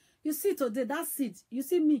very... You see today, that seed, you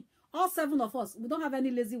see me, all 7 of us, we don't have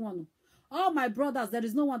any lazy one. All my brothers, there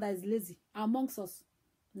is no one that is lazy amongst us.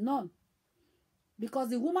 None. Because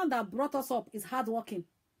the woman that brought us up is hard-working.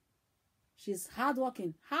 She's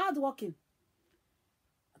hard-working. Hard-working.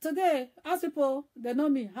 Today, ask people, they know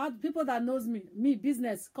me. People that knows me,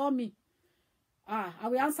 business, call me. I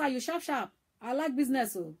will answer you sharp. I like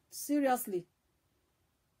business, oh, seriously.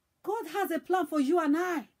 God has a plan for you and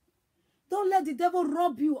I. Don't let the devil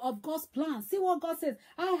rob you of God's plan. See what God says.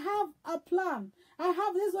 I have a plan.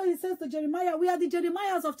 This is what he says to Jeremiah. We are the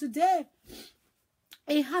Jeremiahs of today.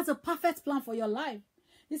 He has a perfect plan for your life.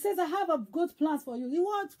 He says, I have a good plan for you. He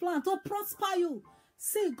wants plan to prosper you.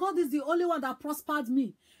 See, God is the only one that prospered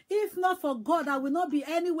me. If not for God, I will not be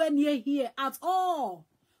anywhere near here at all.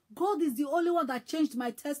 God is the only one that changed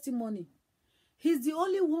my testimony. He's the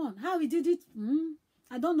only one. How he did it?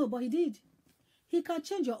 I don't know, but he did. He can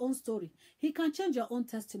change your own story. He can change your own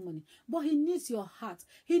testimony. But he needs your heart.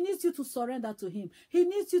 He needs you to surrender to him. He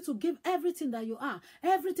needs you to give everything that you are,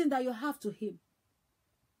 everything that you have to him.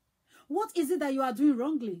 What is it that you are doing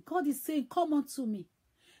wrongly? God is saying, come unto me.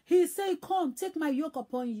 He is saying, come, take my yoke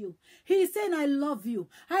upon you. He is saying, I love you.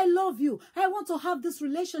 I love you. I want to have this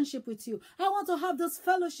relationship with you. I want to have this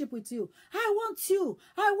fellowship with you. I want you.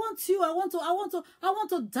 I want you. I want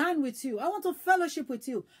to dine with you. I want to fellowship with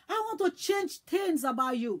you. I want to change things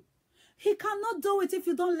about you. He cannot do it if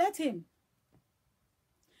you don't let him.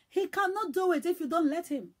 He cannot do it if you don't let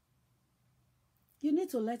him. You need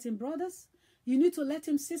to let him, brothers. You need to let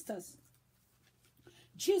him, sisters.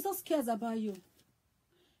 Jesus cares about you.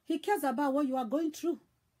 He cares about what you are going through.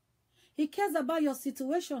 He cares about your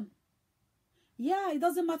situation. Yeah, it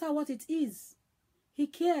doesn't matter what it is. He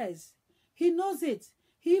cares. He knows it.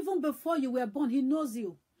 Even before you were born, he knows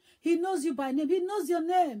you. He knows you by name. He knows your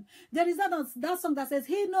name. There is that song that says,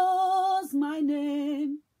 he knows my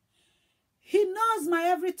name. He knows my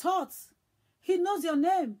every thought. He knows your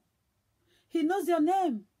name. He knows your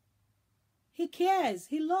name. He cares.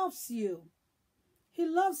 He loves you. He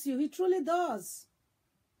loves you. He truly does.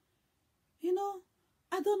 You know,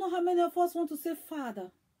 I don't know how many of us want to say, Father,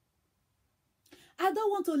 I don't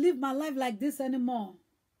want to live my life like this anymore.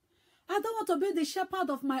 I don't want to be the shepherd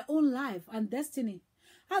of my own life and destiny.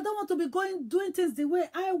 I don't want to be doing things the way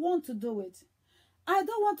I want to do it. I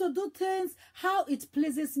don't want to do things how it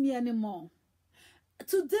pleases me anymore.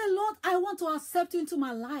 Today, Lord, I want to accept you into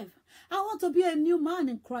my life. I want to be a new man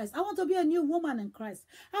in Christ. I want to be a new woman in Christ.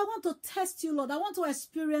 I want to test you, Lord. I want to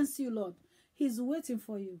experience you, Lord. He's waiting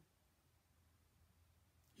for you.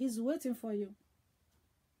 He's waiting for you.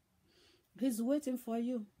 He's waiting for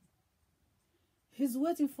you. He's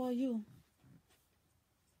waiting for you.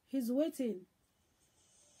 He's waiting.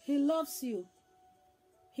 He loves you.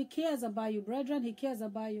 He cares about you, brethren. He cares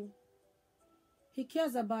about you. He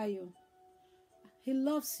cares about you. He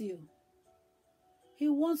loves you. He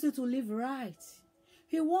wants you to live right.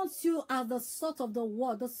 He wants you as the salt of the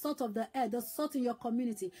world, the salt of the earth, the salt in your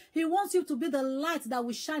community. He wants you to be the light that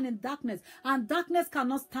will shine in darkness. And darkness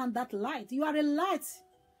cannot stand that light. You are a light.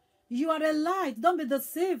 You are a light. Don't be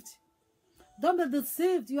deceived. Don't be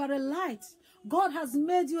deceived. You are a light. God has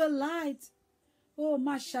made you a light. Oh,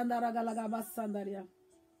 Mashandaragalagabasandaria.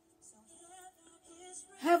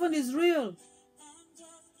 Heaven is real.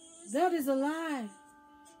 There is a lie.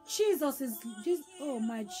 Jesus is, oh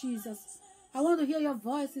my Jesus. I want to hear your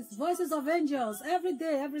voices, voices of angels, every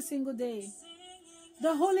day, every single day.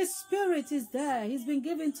 The Holy Spirit is there. He's been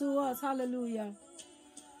given to us. Hallelujah.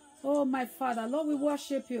 Oh, my Father, Lord, we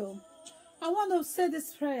worship you. I want to say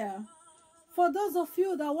this prayer. For those of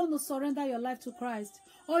you that want to surrender your life to Christ,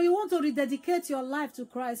 or you want to rededicate your life to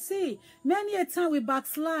Christ. See, many a time we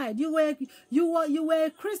backslide. You were a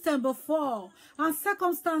Christian before, and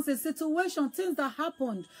circumstances, situations, things that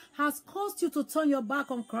happened has caused you to turn your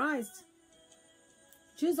back on Christ.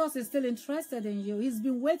 Jesus is still interested in you. He's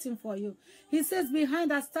been waiting for you. He says,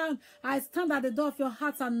 behind I stand at the door of your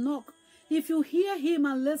heart and knock. If you hear him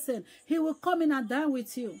and listen, he will come in and dine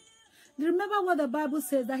with you. Remember what the Bible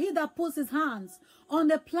says, that he that puts his hands on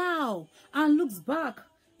the plow and looks back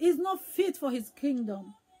is not fit for his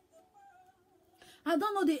kingdom. I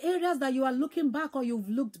don't know the areas that you are looking back or you've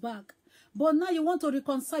looked back. But now you want to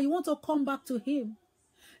reconcile. You want to come back to him.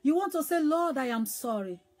 You want to say, Lord, I am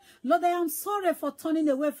sorry. Lord, I am sorry for turning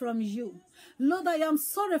away from you. Lord, I am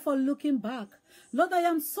sorry for looking back. Lord, I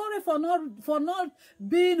am sorry for not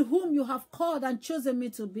being whom you have called and chosen me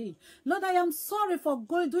to be. Lord, I am sorry for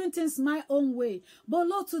doing things my own way. But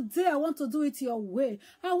Lord, today I want to do it your way.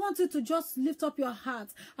 I want you to just lift up your heart.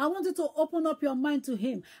 I want you to open up your mind to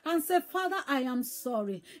him and say, Father, I am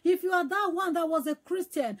sorry. If you are that one that was a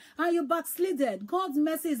Christian and you backslided, God's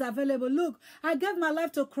mercy is available. Look, I gave my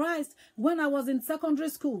life to Christ when I was in secondary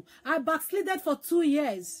school. I backslided for 2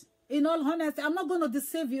 years. In all honesty, I'm not going to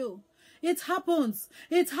deceive you. It happens.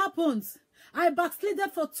 It happens. I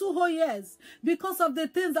backslided for 2 whole years because of the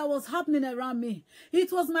things that was happening around me.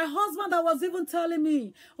 It was my husband that was even telling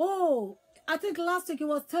me, oh, I think last week he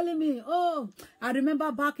was telling me, oh, I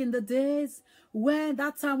remember back in the days when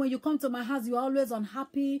that time when you come to my house, you're always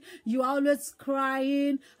unhappy. You're always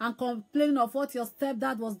crying and complaining of what your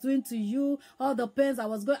stepdad was doing to you, all the pains I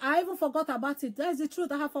was going. I even forgot about it. That's the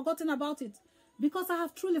truth. I have forgotten about it. Because I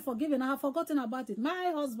have truly forgiven, I have forgotten about it.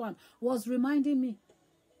 My husband was reminding me.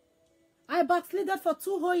 I backslided for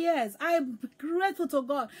 2 whole years. I am grateful to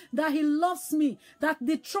God that he loves me, that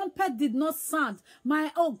the trumpet did not sound.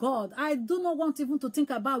 Oh God, I do not want even to think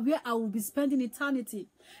about where I will be spending eternity.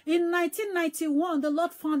 In 1991, the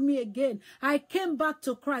Lord found me again. I came back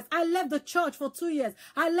to Christ. I left the church for 2 years.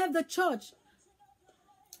 I left the church.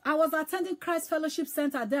 I was attending Christ Fellowship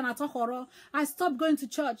Center then at Okoro. I stopped going to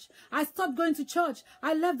church. I stopped going to church.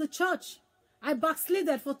 I left the church. I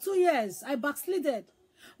backslided for 2 years. I backslided.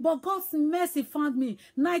 But God's mercy found me.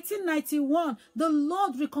 1991, the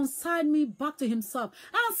Lord reconciled me back to himself.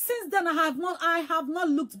 And since then, I have not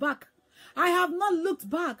looked back. I have not looked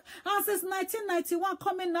back. And since 1991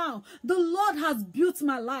 coming now, the Lord has built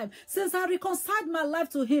my life. Since I reconciled my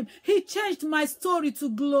life to him, he changed my story to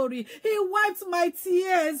glory. He wiped my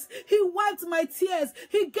tears. He wiped my tears.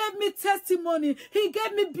 He gave me testimony. He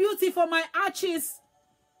gave me beauty for my arches.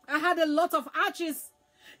 I had a lot of arches.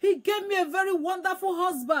 He gave me a very wonderful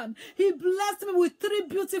husband. He blessed me with 3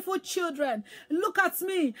 beautiful children. Look at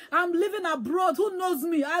me. I'm living abroad. Who knows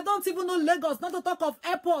me? I don't even know Lagos, not to talk of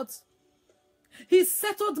airports. He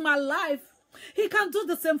settled my life. He can do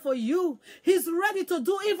the same for you. He's ready to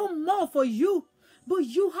do even more for you. But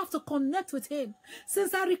you have to connect with him.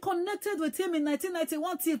 Since I reconnected with him in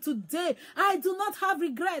 1991 till today, I do not have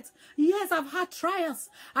regret. Yes, I've had trials.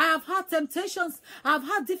 I have had temptations. I've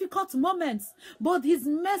had difficult moments. But his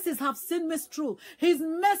mercies have seen me through. His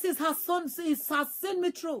mercies has seen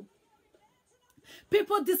me through.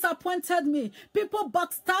 People disappointed me. People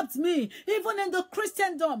backstabbed me. Even in the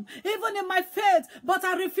Christendom. Even in my faith. But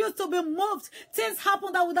I refused to be moved. Things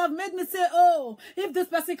happened that would have made me say, oh, if this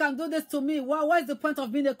person can do this to me, what is the point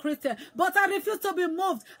of being a Christian? But I refuse to be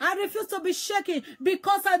moved. I refuse to be shaken.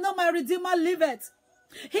 Because I know my Redeemer liveth.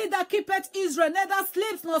 He that keepeth Israel neither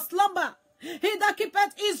sleeps nor slumber. He that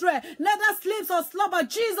keepeth Israel neither sleeps nor slumber.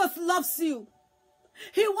 Jesus loves you.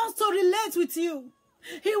 He wants to relate with you.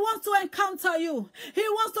 He wants to encounter you. He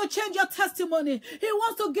wants to change your testimony. He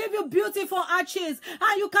wants to give you beautiful arches.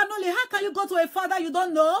 And you can only, how can you go to a father you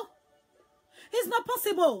don't know? It's not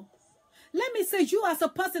possible. Let me say, you as a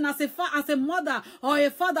person, as a mother or a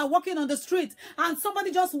father walking on the street, and somebody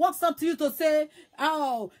just walks up to you to say,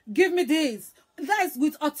 oh, give me this. That is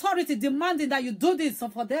with authority demanding that you do this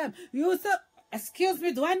for them. You say, excuse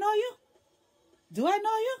me, do I know you? Do I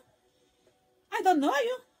know you? I don't know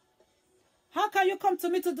you. How can you come to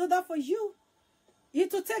me to do that for you? You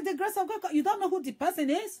to take the grace of God. You don't know who the person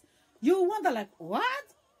is. You wonder like, what?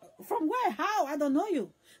 From where? How? I don't know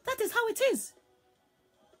you. That is how it is.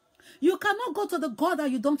 You cannot go to the God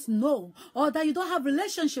that you don't know or that you don't have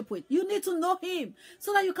relationship with. You need to know him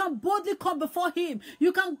so that you can boldly come before him.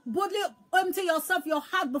 You can boldly empty yourself, your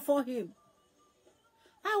heart before him.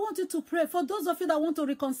 I want you to pray for those of you that want to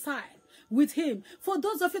reconcile with him. For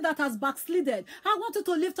those of you that has backslided, I want you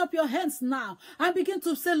to lift up your hands now and begin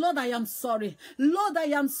to say, Lord, I am sorry. Lord, I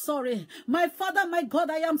am sorry. My Father, my God,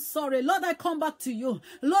 I am sorry. Lord, I come back to you.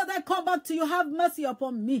 Lord, I come back to you. Have mercy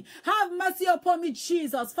upon me. Have mercy upon me,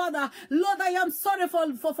 Jesus. Father, Lord, I am sorry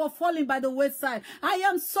for falling by the wayside. I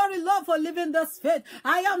am sorry, Lord, for living this faith.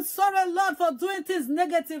 I am sorry, Lord, for doing things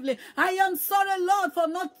negatively. I am sorry, Lord, for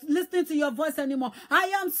not listening to your voice anymore.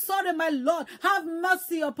 I am sorry, my Lord. Have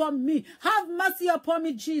mercy upon me. Have mercy upon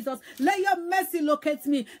me, Jesus. Let your mercy locate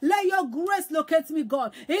me. Let your grace locate me,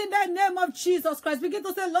 God. In the name of Jesus Christ, begin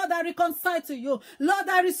to say, Lord, I reconcile to you. Lord,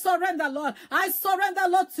 I surrender, Lord. I surrender,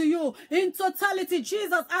 Lord, to you. In totality,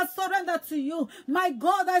 Jesus, I surrender to you. My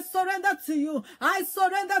God, I surrender to you. I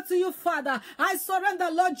surrender to you, Father. I surrender,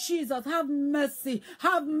 Lord Jesus. Have mercy.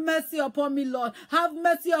 Have mercy upon me, Lord. Have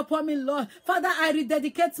mercy upon me, Lord. Father, I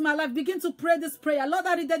rededicate my life. Begin to pray this prayer. Lord,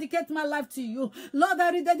 I rededicate my life to you. Lord,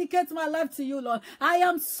 I rededicate my life to you, Lord. I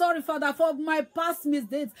am sorry, Father, for my past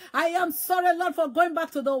misdeeds. I am sorry, Lord, for going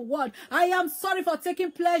back to the world. I am sorry for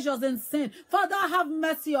taking pleasures in sin. Father, have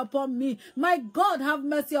mercy upon me. My God, have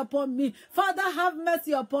mercy upon me. Father, have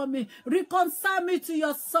mercy upon me. Reconcile me to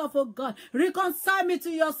yourself, oh God. Reconcile me to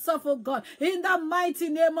yourself, oh God. In the mighty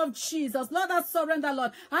name of Jesus. Lord, I surrender,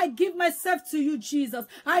 Lord. I give myself to you, Jesus.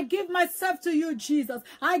 I give myself to you, Jesus.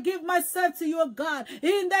 I give myself to you, oh God.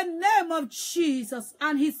 In the name of Jesus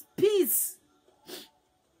and his peace.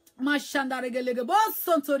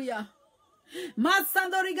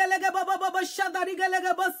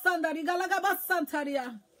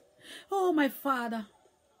 Oh, my Father.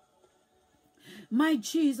 My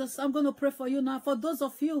Jesus, I'm going to pray for you now. For those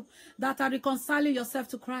of you that are reconciling yourself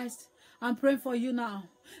to Christ, I'm praying for you now.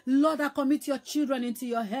 Lord, I commit your children into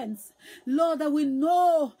your hands. Lord, that we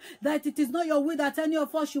know that it is not your will that any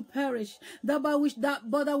of us should perish, but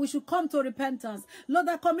that we should come to repentance. Lord,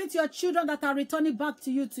 I commit your children that are returning back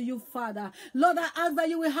to you, Father. Lord, I ask that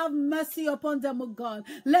you will have mercy upon them, O God.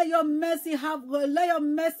 Let your mercy,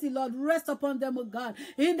 Lord, rest upon them, O God.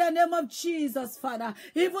 In the name of Jesus, Father.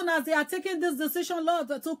 Even as they are taking this decision, Lord,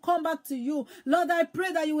 to come back to you, Lord, I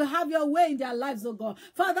pray that you will have your way in their lives, O God.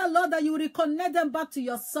 Father, Lord, that you will reconnect them back to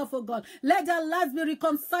yourself, O God. Let their lives be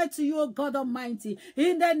reconciled to you, O God Almighty.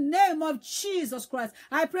 In the name of Jesus Christ,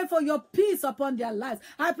 I pray for your peace upon their lives.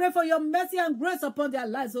 I pray for your mercy and grace upon their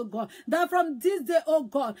lives, O God. That from this day, O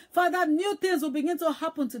God, Father, new things will begin to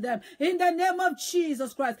happen to them. In the name of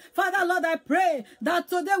Jesus Christ. Father, Lord, I pray that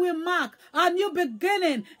today we mark a new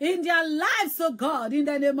beginning in their lives, O God. In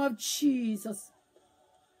the name of Jesus.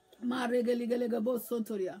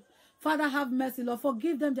 Father, have mercy, Lord.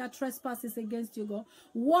 Forgive them their trespasses against you, God.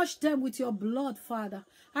 Wash them with your blood, Father.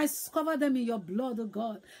 I cover them in your blood, oh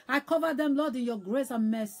God. I cover them, Lord, in your grace and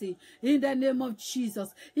mercy. In the name of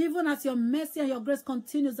Jesus. Even as your mercy and your grace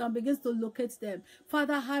continues and begins to locate them.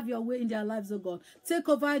 Father, have your way in their lives, oh God. Take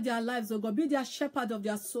over their lives, oh God. Be their shepherd of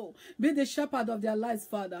their soul. Be the shepherd of their lives,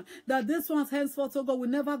 Father. That this one's henceforth, oh God, will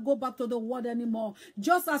never go back to the world anymore.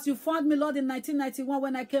 Just as you found me, Lord, in 1991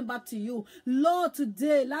 when I came back to you. Lord,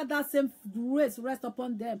 today, let that same grace rest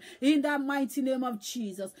upon them. In the mighty name of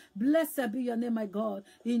Jesus. Blessed be your name, my God.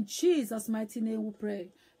 In Jesus' mighty name we pray.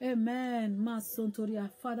 Amen.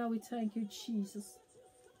 Father, we thank you, Jesus.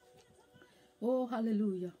 Oh,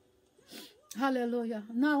 hallelujah. Hallelujah.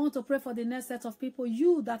 Now I want to pray for the next set of people.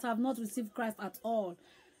 You that have not received Christ at all.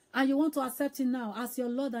 And you want to accept him now as your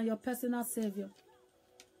Lord and your personal Savior.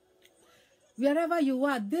 Wherever you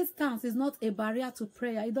are, distance is not a barrier to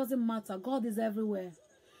prayer. It doesn't matter. God is everywhere.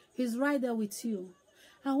 He's right there with you.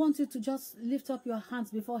 I want you to just lift up your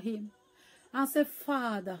hands before him and say,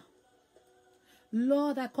 Father,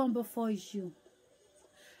 Lord, I come before you.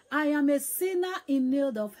 I am a sinner in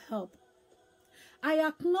need of help. I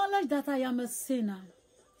acknowledge that I am a sinner.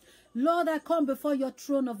 Lord, I come before your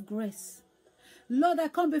throne of grace. Lord, I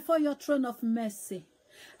come before your throne of mercy.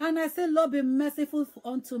 And I say, Lord, be merciful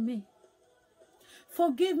unto me.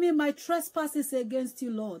 Forgive me my trespasses against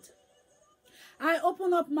you, Lord. I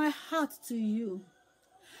open up my heart to you.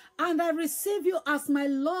 And I receive you as my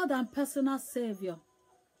Lord and personal Savior.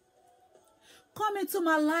 Come into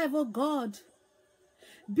my life, oh God.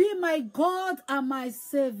 Be my God and my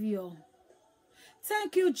Savior.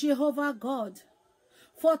 Thank you, Jehovah God,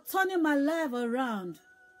 for turning my life around.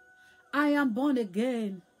 I am born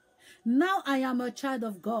again. Now I am a child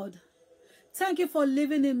of God. Thank you for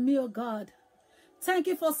living in me, oh God. Thank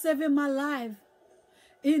you for saving my life.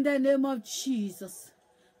 In the name of Jesus.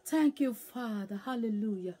 Thank you, Father.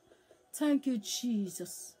 Hallelujah. Thank you,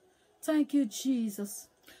 Jesus. Thank you, Jesus.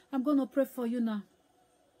 I'm going to pray for you now.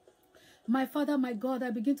 My Father, my God,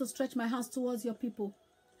 I begin to stretch my hands towards your people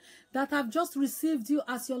that have just received you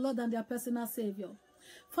as your Lord and their personal Savior.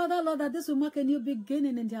 Father, Lord, that this will mark a new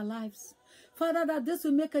beginning in their lives. Father, that this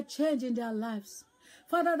will make a change in their lives.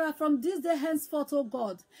 Father, that from this day henceforth, oh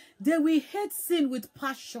God, they will hate sin with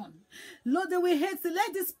passion. Lord, they will hate sin.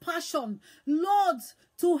 Let this passion, Lord,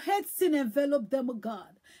 to hate sin envelop them, oh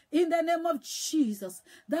God. in the name of Jesus,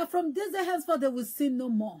 that from this day henceforth they will sin no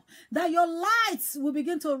more, that your lights will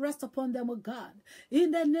begin to rest upon them, oh God,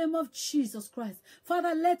 in the name of Jesus Christ.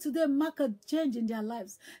 Father, let today mark a change in their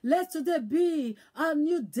lives. Let today be a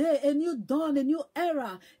new day, a new dawn, a new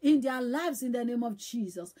era in their lives in the name of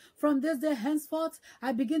Jesus. From this day henceforth,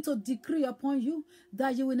 I begin to decree upon you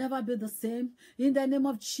that you will never be the same in the name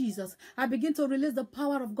of Jesus. I begin to release the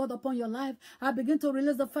power of God upon your life. I begin to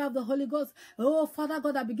release the fire of the Holy Ghost. Oh, Father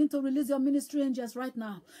God, I begin to release your ministry angels right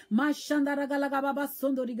now.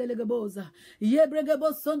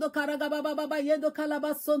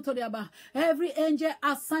 Every angel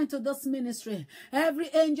assigned to this ministry, every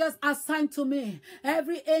angel assigned to me,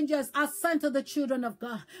 every angel assigned to the children of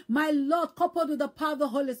God, my Lord, coupled with the power of the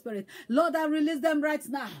Holy Spirit, Lord, I release them right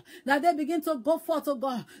now, that they begin to go forth, oh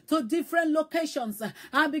God, to different locations.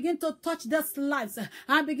 I begin to touch their lives.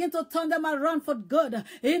 I begin to turn them around for good.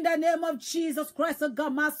 In the name of Jesus Christ, oh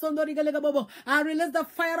God, I release the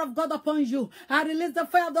fire of God upon you. I release the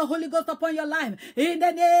fire of the Holy Ghost upon your life. In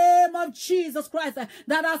the name of Jesus Christ,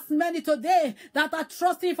 that as many today that are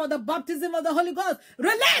trusting for the baptism of the Holy Ghost,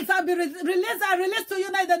 release, I release to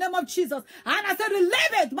you now in the name of Jesus. And I say,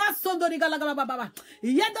 relieve it.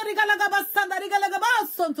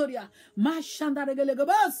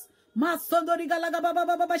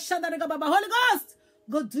 Holy Ghost,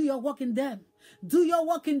 go do your work in them. Do your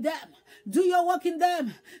work in them. Do your work in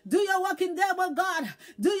them. Do your work in them, oh God.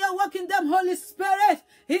 Do your work in them, Holy Spirit.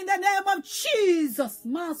 In the name of Jesus.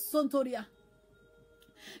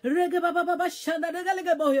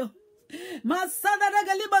 Masada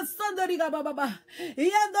regaliba sondoriga baba.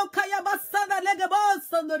 Yendo kaya basada legabo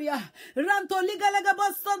sondoria. Ranto liga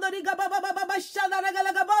legabo sondoriga baba baba shada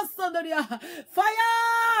regalegabo sondoria.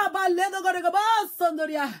 Fire baledo goregabo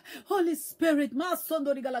sondoria. Holy Spirit, ma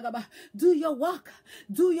sondoriga lagaba. Do your work.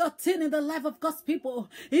 Do your thing in the life of God's people.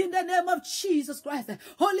 In the name of Jesus Christ.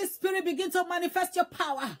 Holy Spirit, begin to manifest your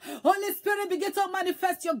power. Holy Spirit, begin to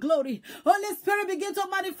manifest your glory. Holy Spirit, begin to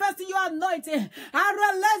manifest your anointing. I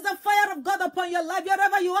release the fire of God upon your life,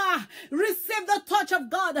 wherever you are. Receive the touch of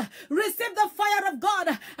God, receive the fire of God,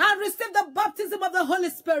 and receive the baptism of the Holy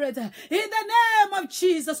Spirit in the name of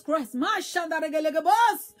Jesus Christ.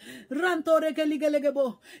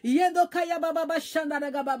 Yendo kaya baba shanda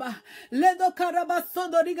rega baba, lendo karaba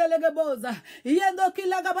sondo riga lega boza, yendo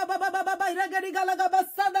kilaga baba baba rega riga lega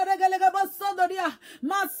basanda rega lega bosondo ria,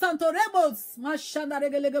 masanto rebos, mashanda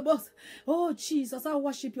rega lega bos. Oh Jesus, I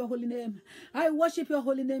worship your holy name. I worship your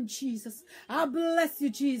holy name, Jesus. I bless you,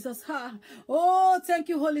 Jesus. Ha. Oh, thank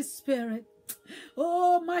you, Holy Spirit.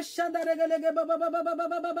 Oh, mashanda regalega baba baba baba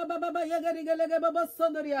baba baba yegarigalega baba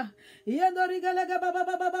sondoria yendo rigalega baba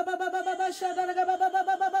baba baba baba shanda rega baba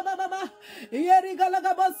baba baba yerigalega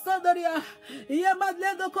baba sondoria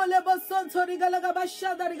yemadledo kolebo sontorigalega baba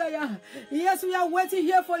shanda rigaya. Yes, we are waiting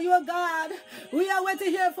here for you, God. We are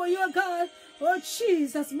waiting here for you, God. Oh,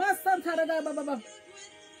 Jesus. Masanta rega baba baba.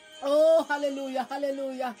 Oh, hallelujah,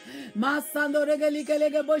 hallelujah. Masando regali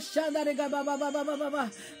kelege boshanda rega baba baba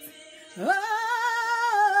baba. Hallelujah.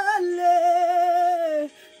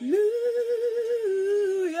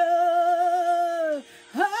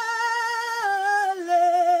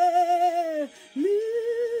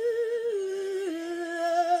 Hallelujah.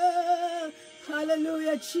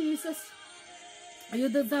 Hallelujah, Jesus. You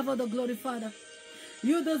deserve all the glory, Father.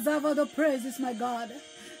 You deserve all the praises, my God.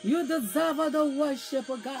 You deserve all the worship,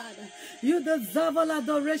 oh God. You deserve all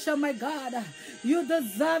adoration, my God. You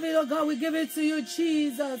deserve it, oh God. We give it to you,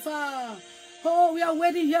 Jesus. Oh, we are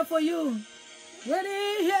waiting here for you.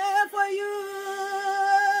 Waiting here for you.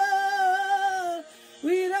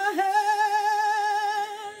 With our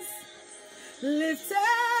hands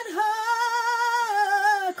lifted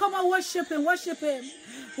high. Come on, worship him, worship him.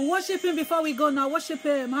 Worship him before we go now. Worship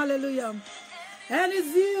him. Hallelujah. And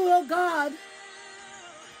it's you, oh God.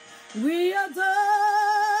 We adore,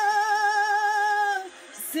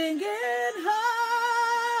 singing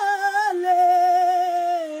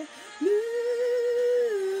hallelujah.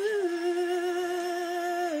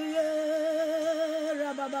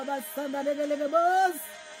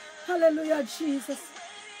 Hallelujah, Jesus.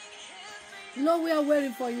 Lord, we are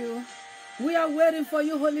waiting for you. We are waiting for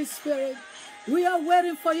you, Holy Spirit. We are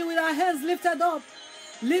waiting for you with our hands lifted up,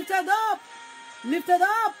 lifted up, lifted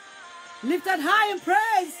up, lifted high in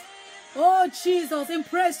praise. Oh, Jesus, in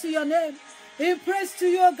praise to your name. In praise to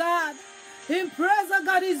your God. In praise, oh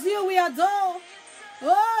God, is you we adore.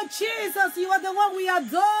 Oh, Jesus, you are the one we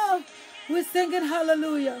adore. We're singing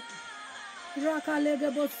hallelujah.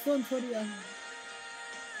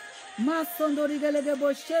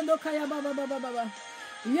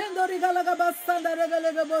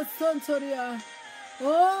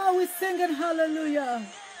 Oh, we're singing hallelujah.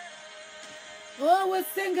 Oh, we're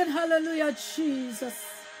singing hallelujah, Jesus.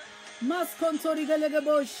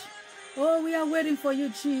 Oh, we are waiting for you,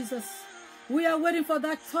 Jesus. We are waiting for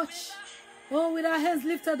that touch. Oh, with our hands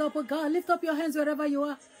lifted up, oh God. Lift up your hands wherever you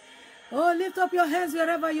are. Oh, lift up your hands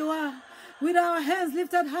wherever you are. With our hands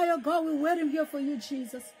lifted higher, God, we're waiting here for you,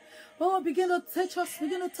 Jesus. Oh, begin to touch us.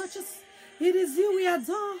 Begin to touch us. It is you we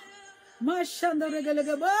adore.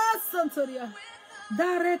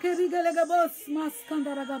 Thank you for your presence, oh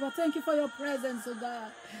God. Thank you for your presence, oh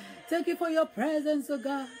God. Thank you for your presence, oh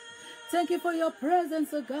God. Thank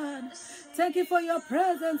you for your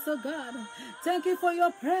presence, oh God. Thank you for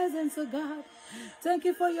your presence, oh God. Thank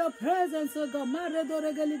you for your presence, oh God.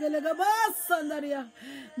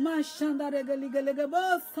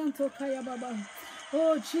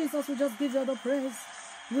 Oh Jesus, we just give you the praise.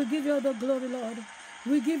 We give you the glory, Lord.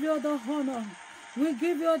 We give you the honor. We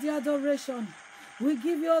give you the adoration. We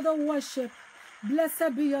give you the worship.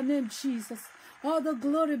 Blessed be your name, Jesus. All the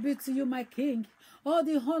glory be to you, my King. All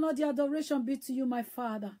the honor, the adoration be to you, my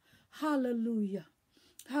Father. Hallelujah.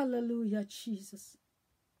 Hallelujah, Jesus.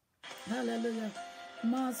 Hallelujah.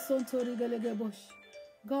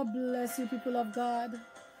 God bless you, people of God.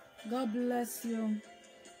 God bless you.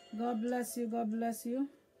 God bless you. God bless you.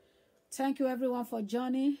 Thank you, everyone, for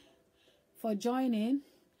joining.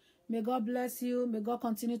 May God bless you. May God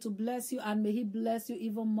continue to bless you, and may He bless you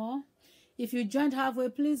even more. If you joined halfway,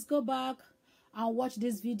 please go back and watch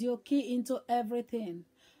this video. Key into everything.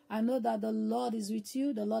 I know that the Lord is with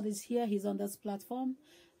you. The Lord is here. He's on this platform.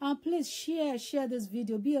 And please share this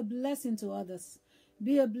video. Be a blessing to others.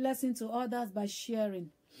 Be a blessing to others by sharing.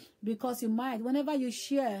 Because you might, whenever you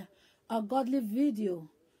share a godly video,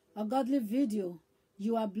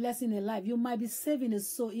 you are blessing a life. You might be saving a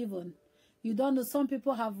soul even. You don't know, some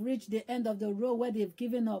people have reached the end of the road where they've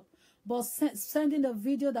given up. But sending a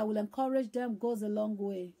video that will encourage them goes a long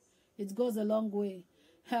way. It goes a long way.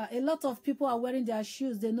 A lot of people are wearing their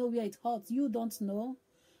shoes. They know where it hurts. You don't know.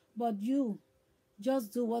 But you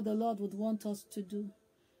just do what the Lord would want us to do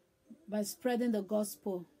by spreading the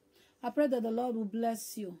gospel. I pray that the Lord will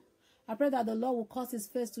bless you. I pray that the Lord will cause His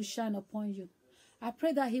face to shine upon you. I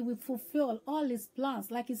pray that He will fulfill all His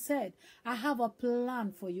plans. Like He said, I have a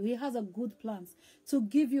plan for you. He has a good plan to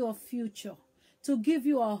give you a future, to give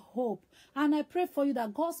you a hope. And I pray for you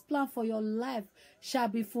that God's plan for your life shall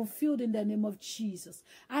be fulfilled in the name of Jesus.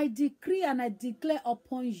 I decree and I declare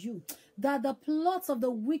upon you that the plots of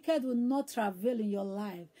the wicked will not travail in your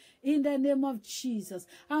life, in the name of Jesus.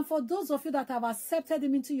 And for those of you that have accepted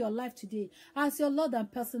Him into your life today as your Lord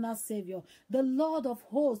and personal Savior, the Lord of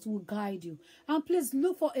hosts will guide you. And please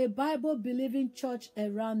look for a Bible-believing church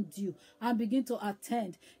around you and begin to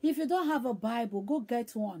attend. If you don't have a Bible, go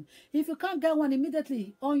get one. If you can't get one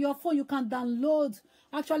immediately, on your phone you can download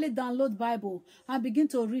Bible and begin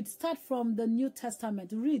to read. Start from the New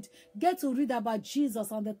Testament. Read. Get to read about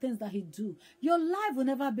Jesus and the things that He do. Your life will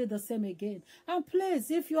never be the same again. And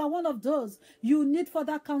please, if you are one of those, you need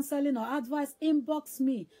further counseling or advice, inbox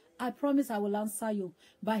me. I promise I will answer you.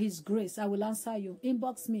 By His grace, I will answer you.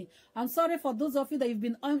 Inbox me. I'm sorry for those of you that you've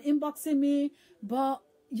been inboxing me, but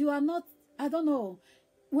you are not, I don't know.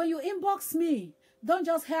 When you inbox me, don't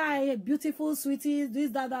just, hey, beautiful, sweetie,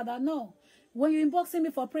 this, that. No. When you inboxing me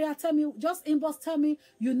for prayer, just tell me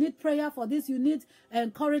you need prayer for this, you need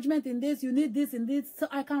encouragement in this, you need this and this, so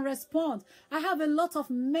I can respond. I have a lot of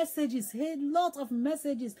messages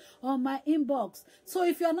on my inbox. So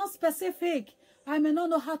if you are not specific, I may not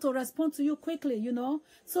know how to respond to you quickly, you know.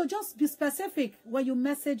 So just be specific when you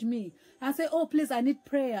message me and say, oh, please, I need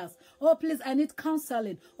prayers. Oh, please, I need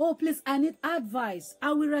counseling. Oh, please, I need advice.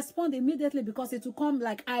 I will respond immediately because it will come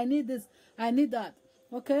like, I need this, I need that.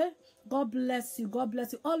 Okay? God bless you. God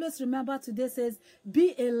bless you. Always remember today says,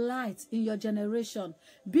 be a light in your generation.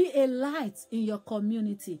 Be a light in your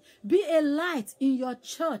community. Be a light in your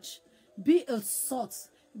church. Be a salt.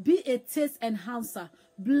 Be a taste enhancer.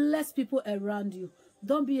 Bless people around you.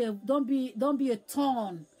 Don't be a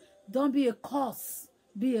thorn. Don't be a curse.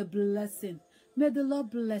 Be a blessing. May the Lord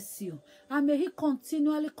bless you. And may He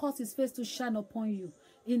continually cause His face to shine upon you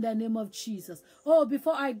in the name of Jesus. Oh,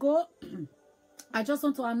 before I go, I just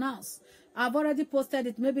want to announce, I've already posted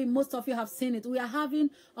it. Maybe most of you have seen it. We are having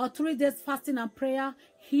a 3 days fasting and prayer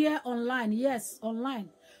here online. Yes, online.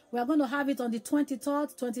 We are going to have it on the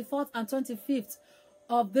 23rd, 24th, and 25th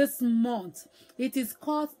of this month. It is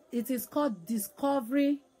called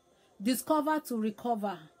Discover to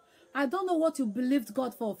Recover. I don't know what you believed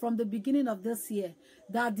God for from the beginning of this year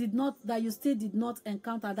that you still did not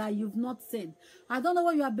encounter, that you've not seen. I don't know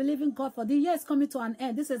what you are believing God for. The year is coming to an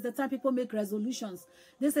end. This is the time people make resolutions.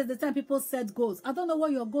 This is the time people set goals. I don't know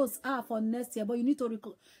what your goals are for next year, but you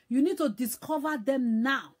need to discover them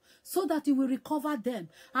now, so that you will recover them.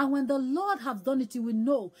 And when the Lord has done it, you will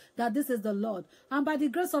know that this is the Lord. And by the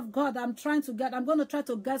grace of God, I'm going to try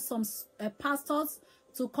to get some pastors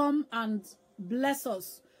to come and bless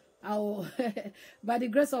us. By the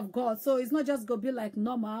grace of God. So it's not just going to be like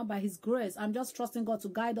normal. By his grace, I'm just trusting God to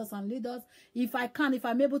guide us and lead us. If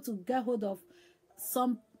I'm able to get hold of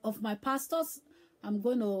some of my pastors, I'm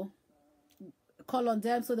going to call on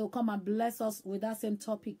them so they'll come and bless us with that same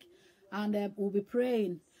topic. And we'll be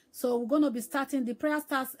praying. So we're going to be starting, the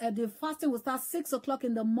fasting will start 6 o'clock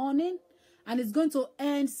in the morning, and it's going to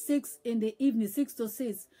end 6 in the evening, 6 to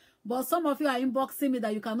 6. But some of you are inboxing me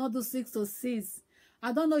that you cannot do 6 to 6.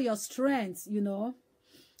 I don't know your strength, you know.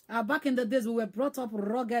 Back in the days, we were brought up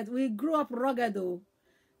rugged. We grew up rugged, though.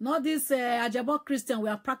 Not this Ajabo Christian we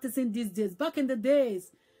are practicing these days. Back in the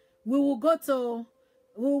days, we'll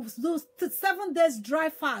do 7 days dry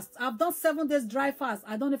fast. I've done 7 days dry fast.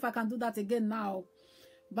 I don't know if I can do that again now.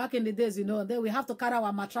 Back in the days, you know, then we have to carry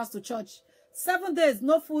our mattress to church. 7 days,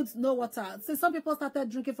 no food, no water. See, some people started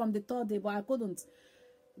drinking from the 3rd day, but I couldn't.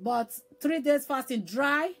 But 3 days fasting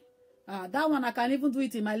dry. That one, I can even do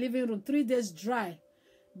it in my living room. 3 days dry.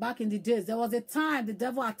 Back in the days, there was a time the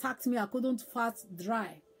devil attacked me. I couldn't fast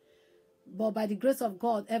dry. But by the grace of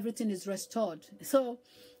God, everything is restored. So,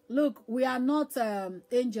 look, we are not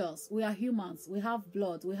angels. We are humans. We have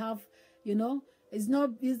blood. We have, you know,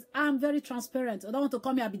 I'm very transparent. I don't want to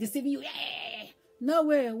come here and be deceiving you. Yeah. No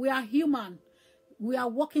way. We are human. We are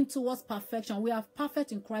walking towards perfection. We are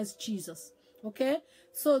perfect in Christ Jesus. Okay?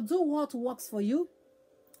 So do what works for you.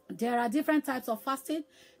 There are different types of fasting.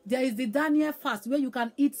 There is the Daniel fast where you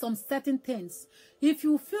can eat some certain things. If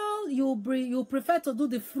you feel you prefer to do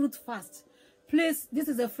the fruit fast, please, this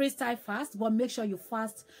is a freestyle fast, but make sure you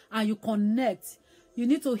fast and you connect. You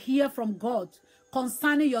need to hear from God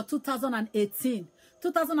concerning your 2018.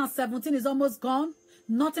 2017 is almost gone.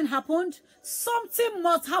 Nothing happened. Something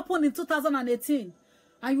must happen in 2018.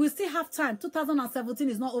 And you will still have time. 2017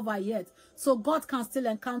 is not over yet. So God can still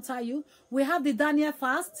encounter you. We have the Daniel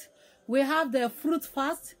fast. We have the fruit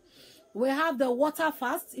fast. We have the water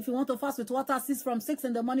fast. If you want to fast with water, from 6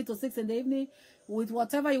 in the morning to 6 in the evening, with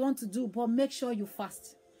whatever you want to do. But make sure you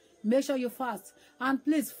fast. Make sure you fast. And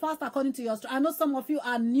please fast according to your strength. I know some of you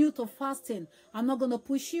are new to fasting. I'm not going to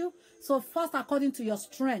push you. So fast according to your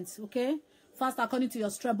strength. Okay? Fast according to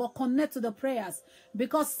your strength, but connect to the prayers.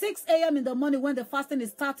 Because 6 a.m. in the morning when the fasting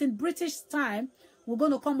is starting, British time, we're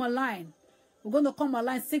going to come online. We're going to come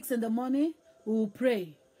online 6 in the morning. We will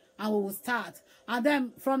pray and we will start. And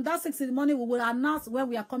then from that 6 in the morning, we will announce when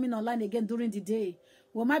we are coming online again during the day.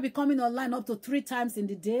 We might be coming online up to 3 times in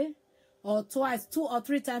the day, or 2 or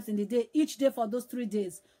 3 times in the day, each day for those 3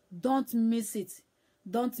 days. Don't miss it.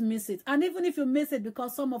 Don't miss it. And even if you miss it,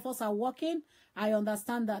 because some of us are working, I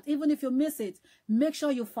understand that. Even if you miss it, make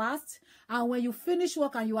sure you fast. And when you finish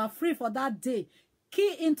work and you are free for that day,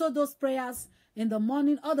 key into those prayers in the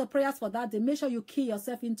morning, all the prayers for that day. Make sure you key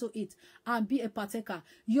yourself into it and be a partaker.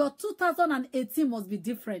 Your 2018 must be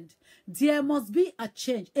different. There must be a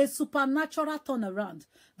change, a supernatural turnaround.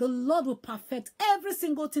 The Lord will perfect every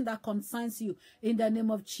single thing that concerns you in the name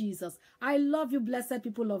of Jesus. I love you, blessed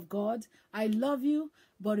people of God. I love you,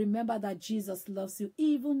 but remember that Jesus loves you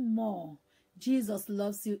even more. Jesus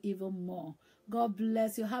loves you even more. God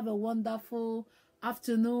bless you. Have a wonderful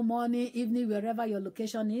afternoon, morning, evening, wherever your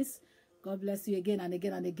location is. God bless you again and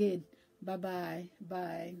again and again. Bye-bye.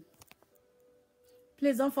 Bye.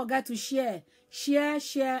 Please don't forget to share.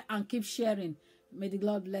 Share, and keep sharing. May the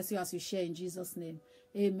Lord bless you as you share in Jesus' name.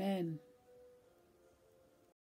 Amen.